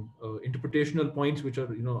interpretational points which are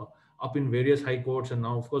up in various high courts and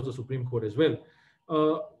now of course the Supreme Court as well.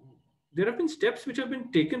 There have been steps which have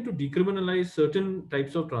been taken to decriminalize certain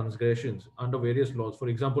types of transgressions under various laws. For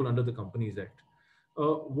example, under the Companies Act.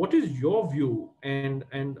 What is your view, and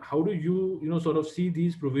how do you sort of see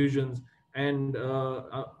these provisions, and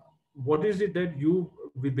what is it that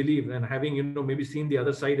we believe, and having maybe seen the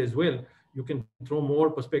other side as well, you can throw more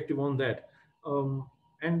perspective on that.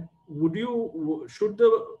 And should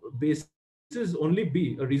the basis only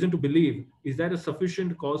be a reason to believe? Is that a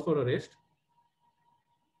sufficient cause for arrest?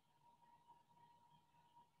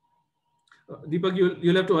 Deepak,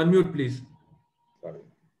 you'll have to unmute, please. Sorry.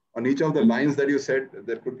 On each of the lines that you said,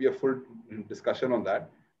 there could be a full discussion on that.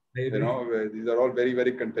 These are all very,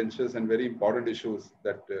 very contentious and very important issues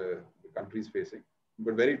that the country is facing.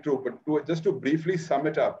 But very true. But just to briefly sum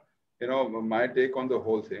it up, my take on the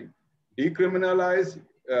whole thing, decriminalize.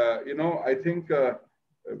 I think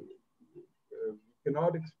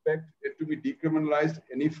cannot expect it to be decriminalized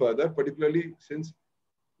any further, particularly since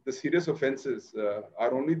the serious offences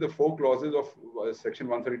are only the 4 clauses of Section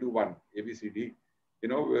 132(1) ABCD.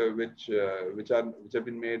 Which have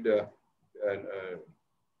been made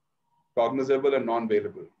cognizable and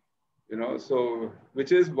non-bailable. So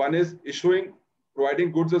one is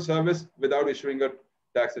providing goods or service without issuing a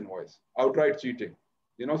tax invoice, outright cheating.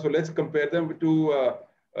 So let's compare them to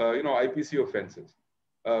IPC offences,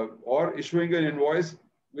 or issuing an invoice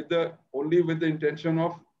only with the intention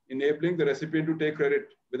of enabling the recipient to take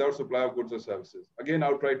credit without supply of goods or services. Again,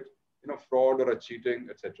 outright fraud or a cheating,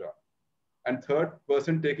 etc. And third,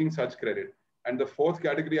 person taking such credit. And the fourth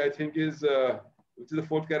category, I think, is, which is the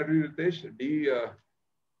fourth category, Ritesh? D,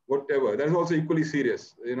 whatever. That is also equally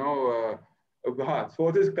serious.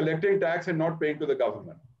 Fourth is collecting tax and not paying to the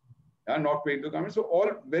government. Not paying to the government. So all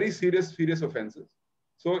very serious offenses.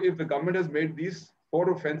 So if the government has made these 4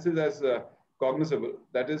 offenses as cognizable,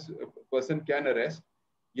 that is, a person can arrest.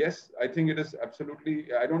 Yes, I think it is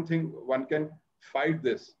absolutely, I don't think one can fight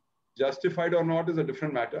this. Justified or not is a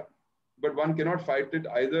different matter. But one cannot fight it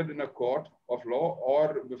either in a court of law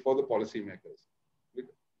or before the policymakers.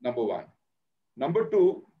 Number one. Number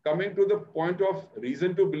two, coming to the point of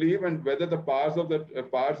reason to believe and whether the powers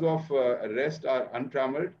of arrest are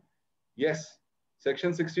untrammeled. Yes,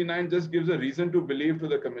 Section 69 just gives a reason to believe to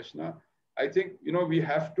the commissioner. I think we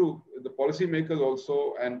have to, the policymakers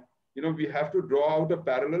also, and we have to draw out a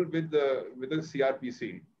parallel with the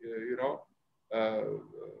CRPC.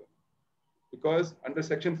 Because under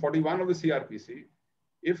Section 41 of the CRPC,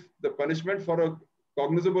 if the punishment for a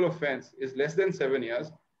cognizable offense is less than 7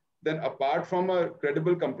 years, then apart from a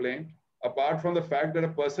credible complaint, apart from the fact that a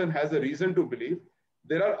person has a reason to believe,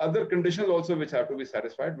 there are other conditions also which have to be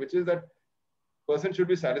satisfied, which is that person should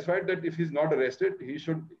be satisfied that if he's not arrested,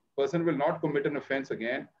 person will not commit an offense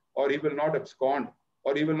again, or he will not abscond,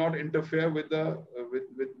 or he will not interfere with the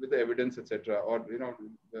evidence, etc.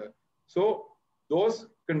 So those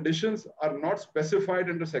conditions are not specified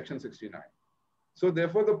under Section 69. So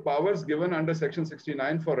therefore, the powers given under Section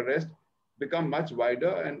 69 for arrest become much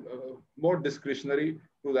wider and more discretionary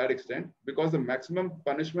to that extent, because the maximum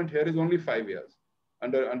punishment here is only 5 years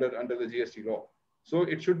under the GST law. So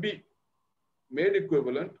it should be made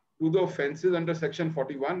equivalent to the offences under Section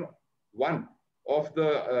 41(1) of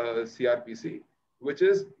the CRPC, which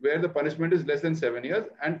is where the punishment is less than 7 years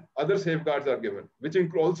and other safeguards are given, which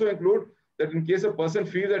also include that in case a person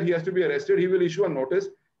feels that he has to be arrested, he will issue a notice.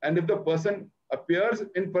 And if the person appears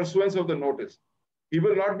in pursuance of the notice, he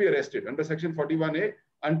will not be arrested under Section 41A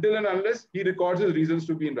until and unless he records his reasons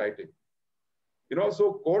to be in writing.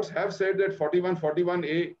 So courts have said that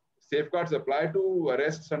 41A safeguards apply to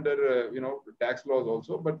arrests under, tax laws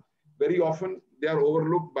also, but very often they are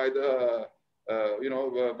overlooked by the,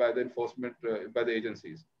 by the enforcement, by the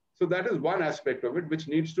agencies. So that is one aspect of it, which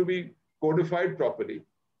needs to be codified properly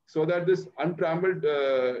so that this untrammeled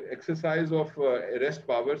exercise of arrest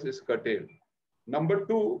powers is curtailed. Number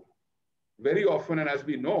two, very often, and as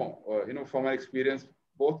we know, from our experience,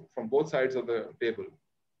 from both sides of the table,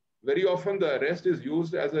 very often the arrest is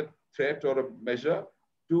used as a threat or a measure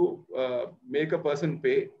to make a person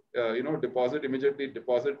pay, immediately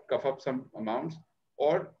deposit, cuff up some amounts,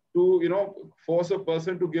 or to, force a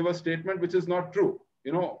person to give a statement which is not true,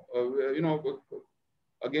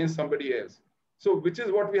 against somebody else. So, which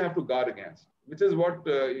is what we have to guard against, which is what,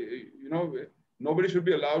 nobody should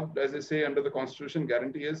be allowed, as they say under the Constitution,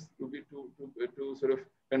 guarantee is to sort of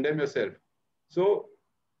condemn yourself. So,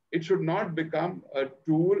 it should not become a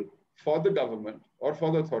tool for the government or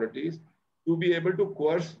for the authorities to be able to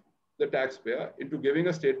coerce the taxpayer into giving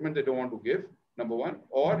a statement they don't want to give, number one,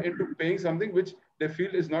 or into paying something which they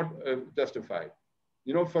feel is not justified.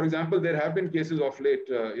 For example, there have been cases of late,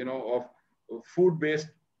 of food-based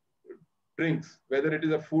drinks, whether it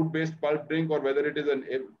is a food-based pulp drink or whether it is an,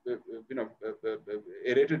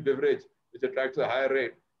 aerated beverage, which attracts a higher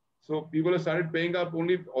rate. So people have started paying up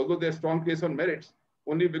only, although there's strong case on merits,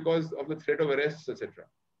 only because of the threat of arrests, etc.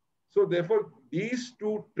 So therefore, these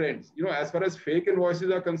two trends, as far as fake invoices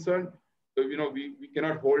are concerned, we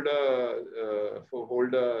cannot hold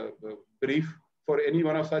a brief for any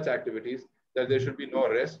one of such activities that there should be no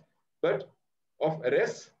arrest, but of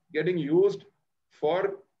arrests getting used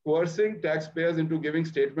for coercing taxpayers into giving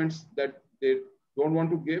statements that they don't want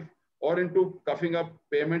to give or into cuffing up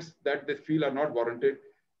payments that they feel are not warranted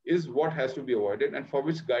is what has to be avoided, and for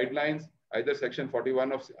which guidelines, either Section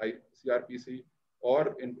 41 of CRPC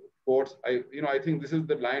or in courts, I think this is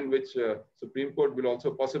the line which Supreme Court will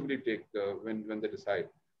also possibly take when they decide.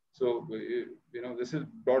 So, this is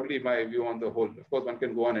broadly my view on the whole. Of course, one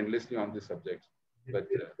can go on endlessly on this subject, but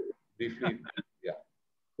briefly, yeah.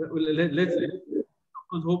 Well, let's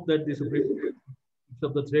hope that the Supreme Court picks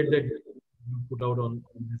up the thread that you put out on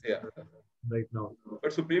this right now.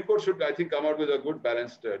 But Supreme Court should, I think, come out with a good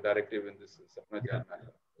balanced directive in this matter.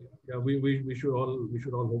 Yeah, we should all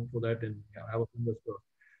hope for that and have a fingers crossed.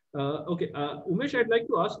 Okay, Umesh, I'd like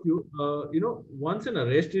to ask you, once an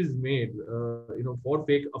arrest is made, for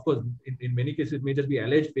fake, of course, in many cases, it may just be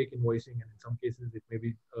alleged fake invoicing, and in some cases, it may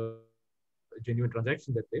be a genuine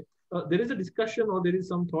transaction that way. There is a discussion or there is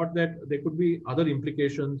some thought that there could be other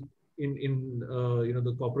implications in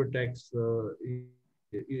the corporate tax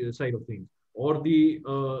side of things, or the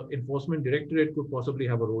enforcement directorate could possibly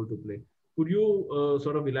have a role to play. Could you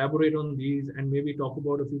sort of elaborate on these and maybe talk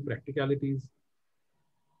about a few practicalities?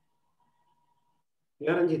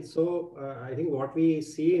 Yeah, Ranjit. So I think what we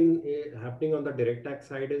see happening on the direct tax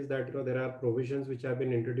side is that there are provisions which have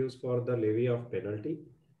been introduced for the levy of penalty.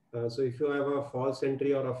 So if you have a false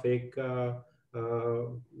entry or a fake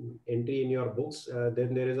entry in your books,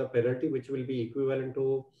 then there is a penalty which will be equivalent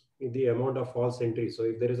to the amount of false entry. So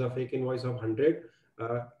if there is a fake invoice of 100,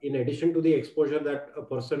 in addition to the exposure that a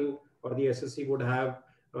person or the SSC would have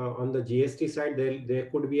on the GST side, there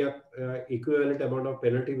could be a equivalent amount of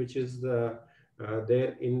penalty which is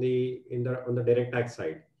there on the direct tax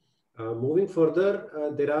side. Moving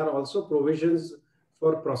further, there are also provisions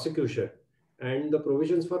for prosecution, and the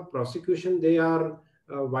provisions for prosecution, they are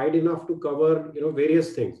wide enough to cover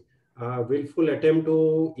various things. Willful attempt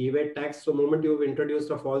to evade tax. So, moment you've introduced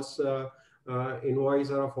a false invoice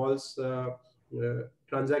or a false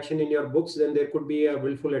transaction in your books, then there could be a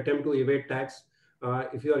willful attempt to evade tax.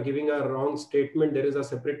 If you are giving a wrong statement, there is a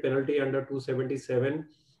separate penalty under 277.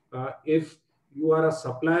 If you are a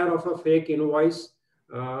supplier of a fake invoice,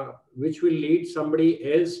 which will lead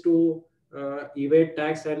somebody else to evade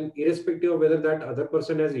tax, and irrespective of whether that other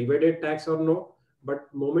person has evaded tax or no,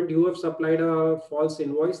 but moment you have supplied a false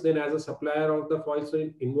invoice, then as a supplier of the false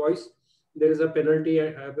invoice, there is a penalty,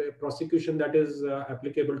 a prosecution that is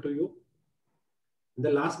applicable to you.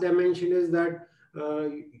 The last dimension is that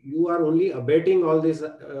you are only abetting all these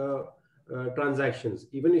transactions.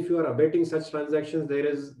 Even if you are abetting such transactions,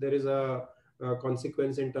 there is a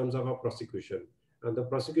consequence in terms of a prosecution. The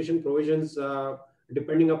prosecution provisions,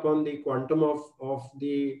 depending upon the quantum of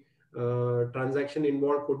the transaction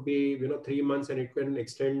involved, could be 3 months, and it can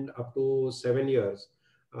extend up to 7 years.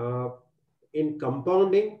 In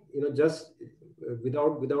compounding, just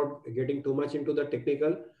without getting too much into the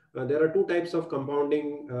technical, there are two types of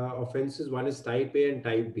compounding offenses. One is type A and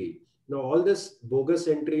type B. Now, all this bogus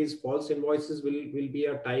entries, false invoices will be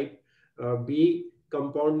a type B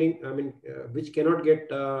compounding. I mean, which cannot get,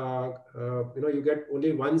 you get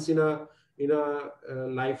only once in a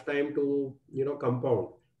lifetime to, compound.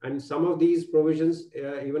 And some of these provisions,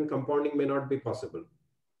 even compounding may not be possible.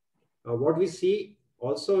 What we see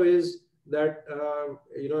also is that,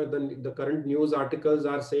 the current news articles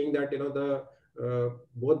are saying that,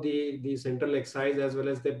 both the central excise as well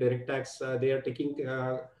as the direct tax, they are taking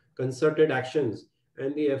concerted actions,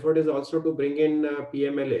 and the effort is also to bring in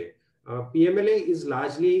PMLA. PMLA is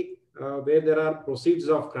largely where there are proceeds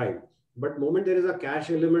of crime, but moment there is a cash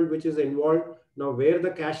element which is involved. Now, where the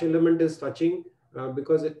cash element is touching,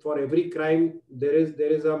 because for every crime there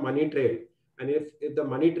is a money trail, and if the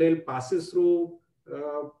money trail passes through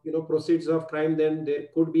proceeds of crime, then there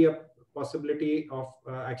could be a possibility of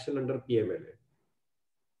action under PMLA.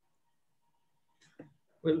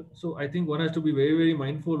 Well, so I think one has to be very, very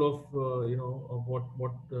mindful of, of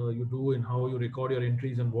what you do and how you record your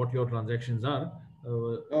entries and what your transactions are.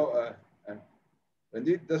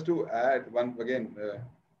 Ranjit, just to add one again,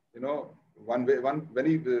 one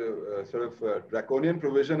very draconian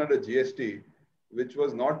provision under GST, which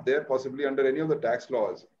was not there possibly under any of the tax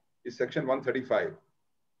laws, is Section 135,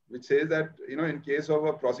 which says that, in case of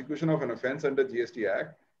a prosecution of an offense under GST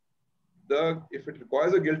Act, if it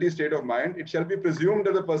requires a guilty state of mind, it shall be presumed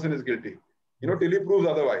that the person is guilty, till he proves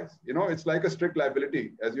otherwise. It's like a strict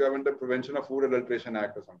liability, as you have in the Prevention of Food Adulteration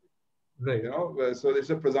Act or something. Right. So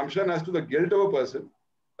it's a presumption as to the guilt of a person,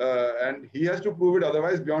 and he has to prove it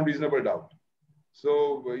otherwise beyond reasonable doubt.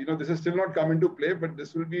 So, this has still not come into play, but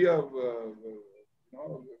this will be a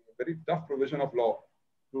very tough provision of law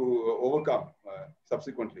to overcome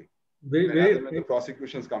subsequently. Very, when the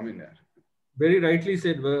prosecutions come in there. Very rightly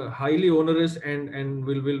said, highly onerous and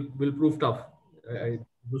will prove tough. Yes. I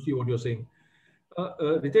do see what you're saying.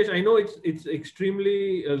 Ritesh, I know it's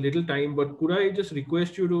extremely little time, but could I just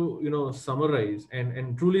request you to summarize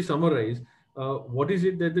and truly summarize what is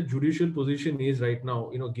it that the judicial position is right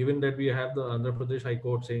now? Given that we have the Andhra Pradesh High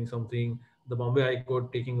Court saying something, the Bombay High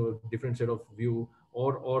Court taking a different set of view,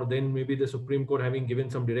 or then maybe the Supreme Court having given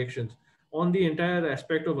some directions on the entire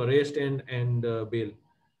aspect of arrest and bail.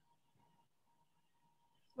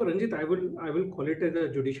 So Ranjit, I will call it as a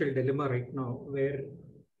judicial dilemma right now, where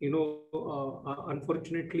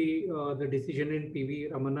unfortunately the decision in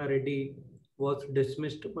PV Ramana Reddy was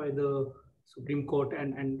dismissed by the Supreme Court,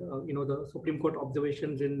 and the Supreme Court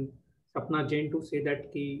observations in Sapna Jain to say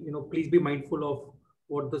that please be mindful of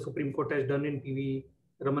what the Supreme Court has done in PV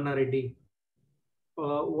Ramana Reddy.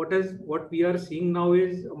 What we are seeing now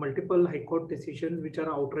is multiple High Court decisions which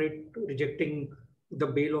are outright rejecting the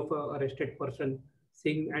bail of an arrested person.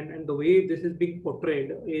 Saying, and the way this is being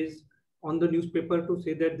portrayed is on the newspaper to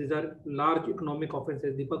say that these are large economic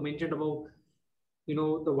offenses. Deepak mentioned about,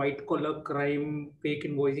 the white collar crime, fake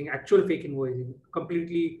invoicing, actual fake invoicing.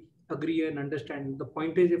 Completely agree and understand. The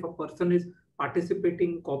point is, if a person is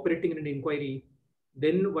participating, cooperating in an inquiry,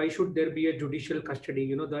 then why should there be a judicial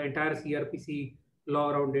custody? The entire CRPC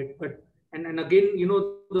law around it. But and again,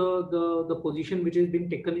 the position which is being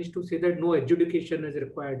taken is to say that no adjudication is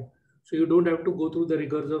required. So you don't have to go through the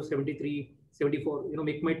rigors of 73, 74,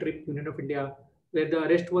 Make My Trip, Union of India, where the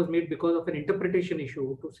arrest was made because of an interpretation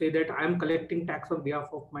issue to say that I am collecting tax on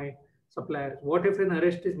behalf of my suppliers. What if an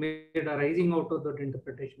arrest is made arising out of that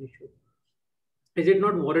interpretation issue? Is it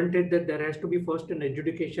not warranted that there has to be first an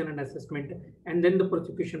adjudication and assessment, and then the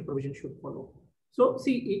prosecution provision should follow? So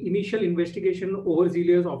see, initial investigation,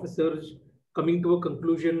 overzealous officers coming to a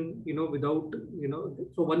conclusion, without,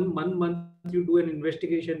 so one month you do an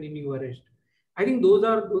investigation and you arrest. I think those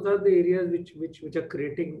are the areas which are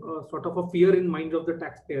creating a sort of a fear in minds of the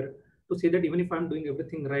taxpayer to say that even if I'm doing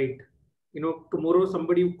everything right, tomorrow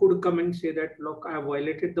somebody could come and say that, look, I have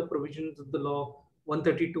violated the provisions of the law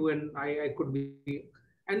 132 and I could be,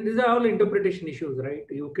 and these are all interpretation issues, right?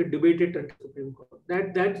 You could debate it at the Supreme Court.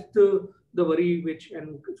 That's the worry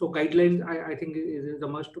and so guidelines, I think is a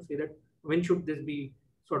must to say that when should this be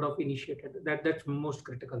sort of initiated? That's most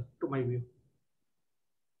critical to my view.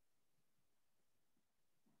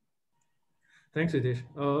 Thanks, Ritesh.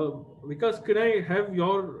 Vikas, can I have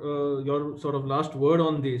your sort of last word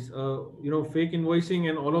on this? Fake invoicing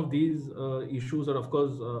and all of these issues are of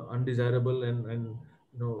course undesirable and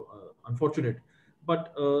unfortunate.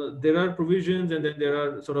 But there are provisions and then there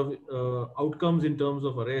are sort of outcomes in terms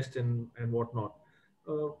of arrest and whatnot.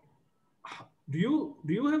 Do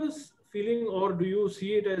you have a feeling, or do you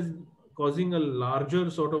see it as causing a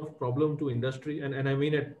larger sort of problem to industry, and I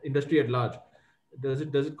mean at industry at large? Does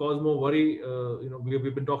it cause more worry?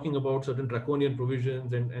 We've been talking about certain draconian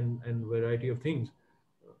provisions and variety of things.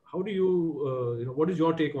 How do you, what is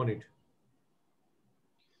your take on it?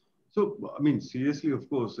 So, I mean, seriously, of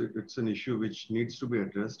course, it's an issue which needs to be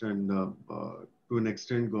addressed. And to an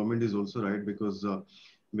extent, government is also right, because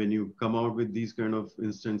when you come out with these kind of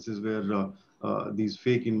instances where these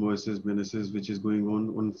fake invoices, menaces, which is going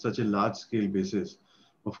on such a large scale basis,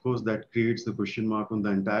 of course, that creates the question mark on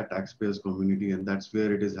the entire taxpayers community. And that's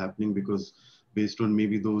where it is happening, because based on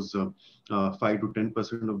maybe those 5 to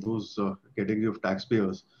 10% of those category of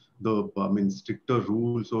taxpayers, the stricter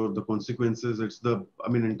rules or the consequences, it's the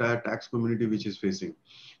entire tax community which is facing,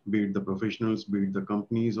 be it the professionals, be it the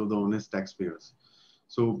companies or the honest taxpayers.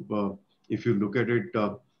 So if you look at it,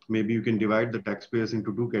 maybe you can divide the taxpayers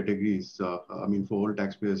into two categories. For all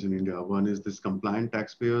taxpayers in India, one is this compliant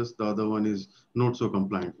taxpayers, the other one is not so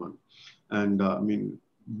compliant one. And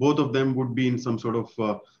both of them would be in some sort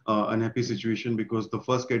of unhappy situation, because the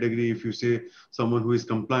first category, if you say someone who is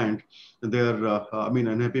compliant, they're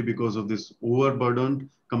unhappy because of this overburdened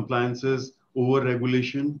compliances, over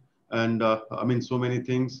regulation, and so many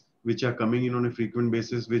things which are coming in on a frequent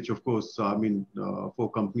basis, which of course,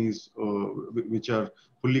 for companies which are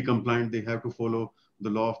fully compliant, they have to follow the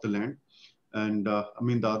law of the land. And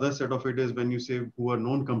the other set of it is when you say who are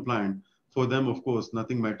non-compliant, for them, of course,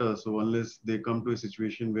 nothing matters. So unless they come to a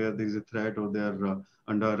situation where there is a threat or they are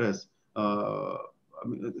under arrest,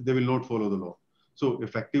 they will not follow the law. So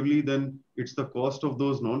effectively, then it's the cost of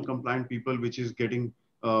those non-compliant people which is getting,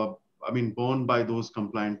 borne by those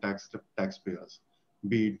compliant taxpayers.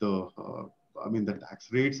 Be it the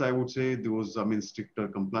tax rates, I would say, those, stricter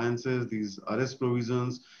compliances, these arrest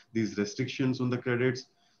provisions, these restrictions on the credits.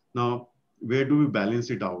 Now, where do we balance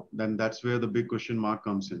it out? Then that's where the big question mark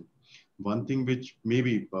comes in. One thing which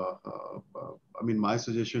maybe, my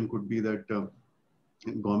suggestion could be that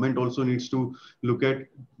government also needs to look at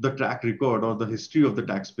the track record or the history of the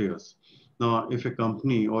taxpayers. Now, if a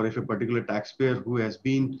company or if a particular taxpayer who has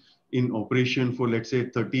been in operation for, let's say,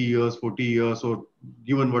 30 years, 40 years, or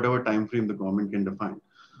given whatever time frame the government can define,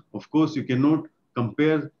 of course, you cannot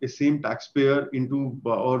compare a same taxpayer into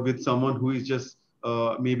or with someone who is just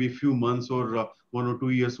maybe a few months or 1 or 2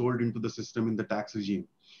 years old into the system in the tax regime.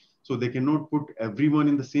 So they cannot put everyone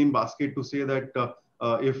in the same basket to say that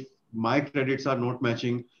if my credits are not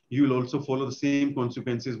matching, you will also follow the same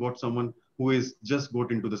consequences what someone who is just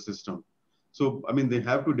got into the system. So, they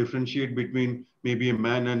have to differentiate between maybe a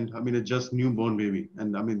man and, a just newborn baby.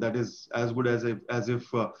 And that is as good as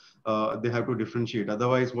if they have to differentiate.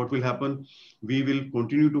 Otherwise, what will happen? We will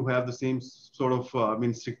continue to have the same sort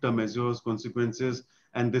of, stricter measures, consequences,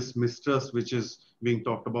 and this mistrust, which is being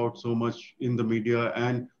talked about so much in the media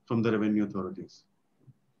and from the revenue authorities.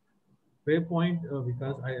 Fair point,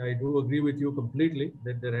 because I do agree with you completely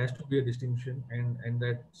that there has to be a distinction, and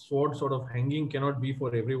that sword sort of hanging cannot be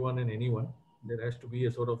for everyone and anyone. There has to be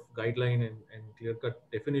a sort of guideline and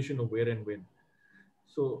clear-cut definition of where and when.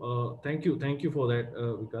 So thank you for that,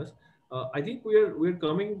 Vikas. I think we're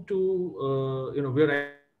coming to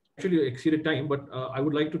we're actually exceeded time, but I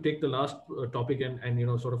would like to take the last topic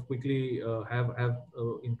and sort of quickly have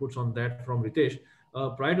inputs on that from Ritesh.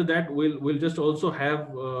 Prior to that, we'll just also have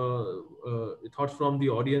thoughts from the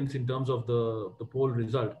audience in terms of the poll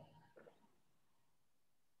result.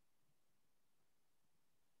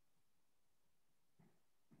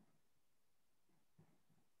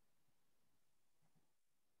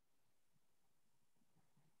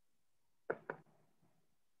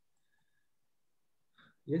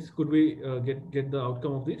 Yes, could we get the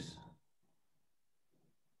outcome of this?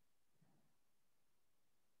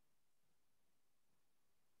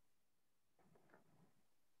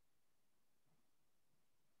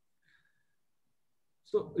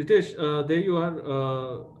 So Ritesh, there you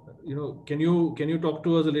are. Can you talk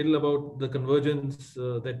to us a little about the convergence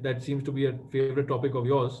that seems to be a favorite topic of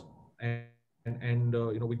yours, and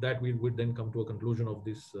with that we would then come to a conclusion of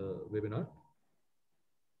this webinar.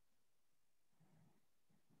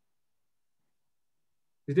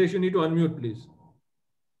 Ritesh, you need to unmute, please.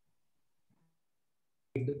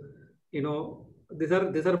 These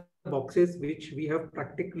are boxes which we have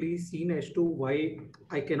practically seen as to why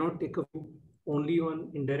I cannot take a view only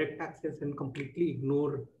on indirect taxes and completely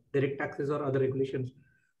ignore direct taxes or other regulations.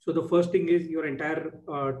 So the first thing is your entire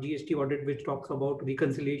GST audit, which talks about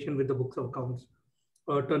reconciliation with the books of accounts,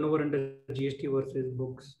 turnover under GST versus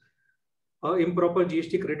books, improper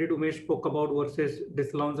GST credit Umesh spoke about versus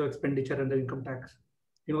disallowance of expenditure under income tax.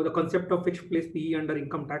 The concept of fixed place PE under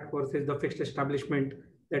income tax versus the fixed establishment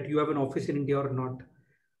that you have an office in India or not.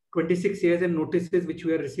 26 years and notices which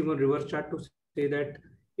we are receiving on reverse chart to say that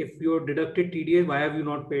if you deducted TDS, why have you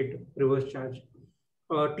not paid reverse charge?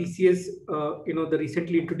 TCS, the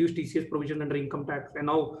recently introduced TCS provision under income tax, and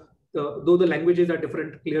now though the languages are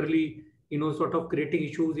different, clearly, sort of creating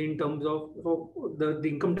issues in terms of the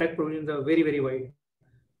income tax provisions are very, very wide.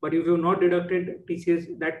 But if you have not deducted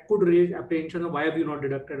TCS, that could raise apprehension of why have you not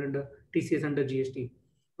deducted under TCS under GST.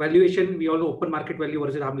 Valuation, we all know open market value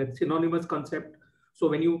versus arm's length, synonymous concept. So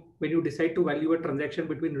when you decide to value a transaction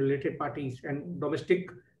between related parties, and domestic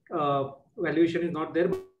valuation is not there,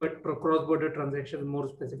 but cross-border transactions more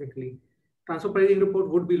specifically, transfer pricing report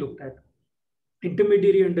would be looked at.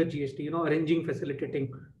 Intermediary under GST, arranging,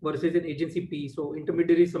 facilitating versus an agency P. So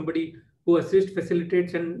intermediary is somebody who assists,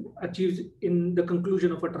 facilitates, and achieves in the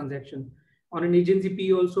conclusion of a transaction. On an agency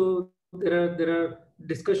P also, there are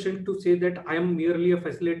discussions to say that I am merely a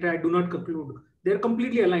facilitator, I do not conclude. They're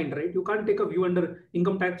completely aligned, right? You can't take a view under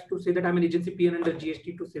income tax to say that I'm an agency P, and under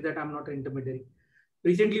GST to say that I'm not an intermediary.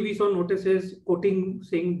 Recently, we saw notices quoting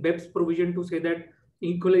saying BEPS provision to say that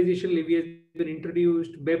equalization levy has been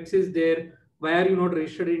introduced, BEPS is there. Why are you not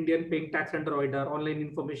registered Indian paying tax under OIDAR, online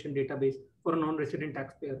information database, for a non-resident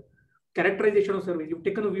taxpayer? Characterization of service. You've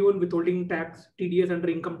taken a view on withholding tax, TDS under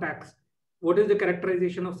income tax. What is the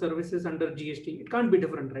characterization of services under GST? It can't be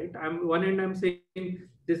different, right? One end I'm saying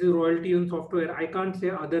this is royalty on software. I can't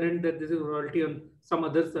say other end that this is royalty on some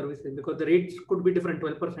other services, because the rates could be different,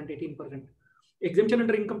 12%, 18%. Exemption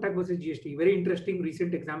under income tax versus GST. Very interesting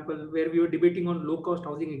recent example where we were debating on low-cost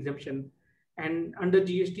housing exemption. And under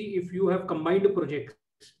GST, if you have combined projects,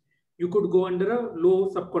 you could go under a low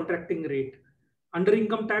subcontracting rate. Under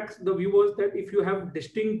income tax, the view was that if you have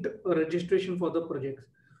distinct registration for the projects.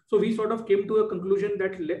 So we sort of came to a conclusion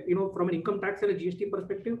that, from an income tax and a GST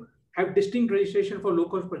perspective, have distinct registration for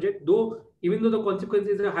low-cost project, even though the consequence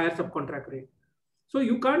is a higher subcontract rate. So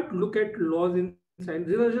you can't look at laws in silence.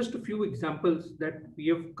 These are just a few examples that we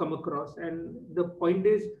have come across. And the point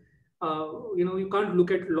is, you can't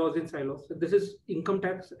look at laws in silos. So this is income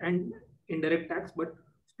tax and indirect tax, but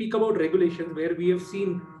speak about regulations where we have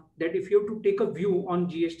seen that if you have to take a view on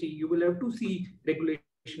GST, you will have to see regulations,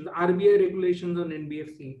 RBI regulations on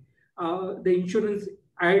NBFC, the insurance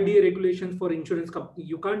IRDA regulations for insurance company.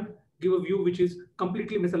 You can't give a view which is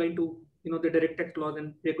completely misaligned to the direct tax laws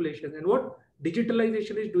and regulations. And what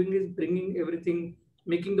digitalization is doing is bringing everything,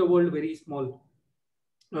 making the world very small.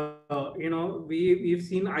 We've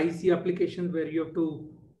seen IC applications where you have to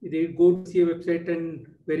go to see a website and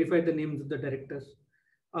verify the names of the directors.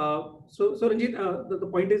 So Ranjit, the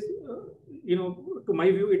point is, to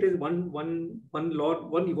my view, it is one law,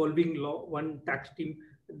 one evolving law, one tax team.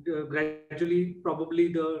 Gradually,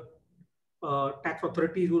 probably the tax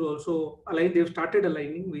authorities will also align. They've started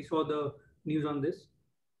aligning. We saw the news on this.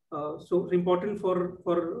 So it's important for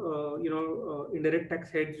indirect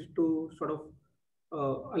tax heads to sort of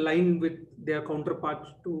align with their counterparts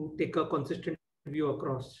to take a consistent view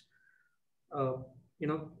across. That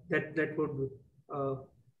would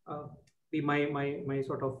be my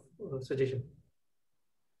sort of suggestion.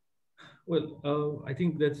 Well, I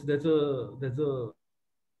think that's a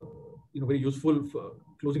very useful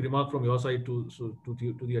closing remark from your side to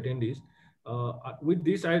the attendees. With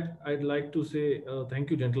this, I'd like to say thank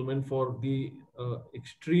you, gentlemen, for the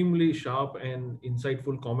extremely sharp and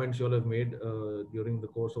insightful comments you all have made during the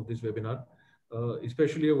course of this webinar.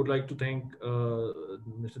 Especially, I would like to thank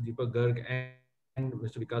Mr. Deepak Garg and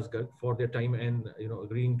Mr. Vikas Garg for their time and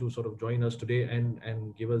agreeing to sort of join us today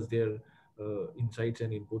and give us their insights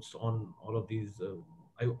and inputs on all of these.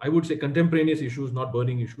 I would say contemporaneous issues, not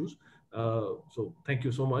burning issues. So thank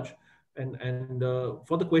you so much. And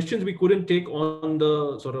for the questions we couldn't take on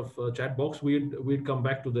the sort of chat box, we'd come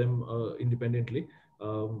back to them independently.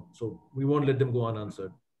 So we won't let them go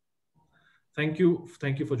unanswered. Thank you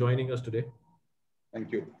for joining us today.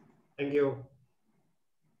 Thank you. Thank you.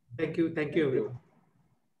 Thank you, everyone.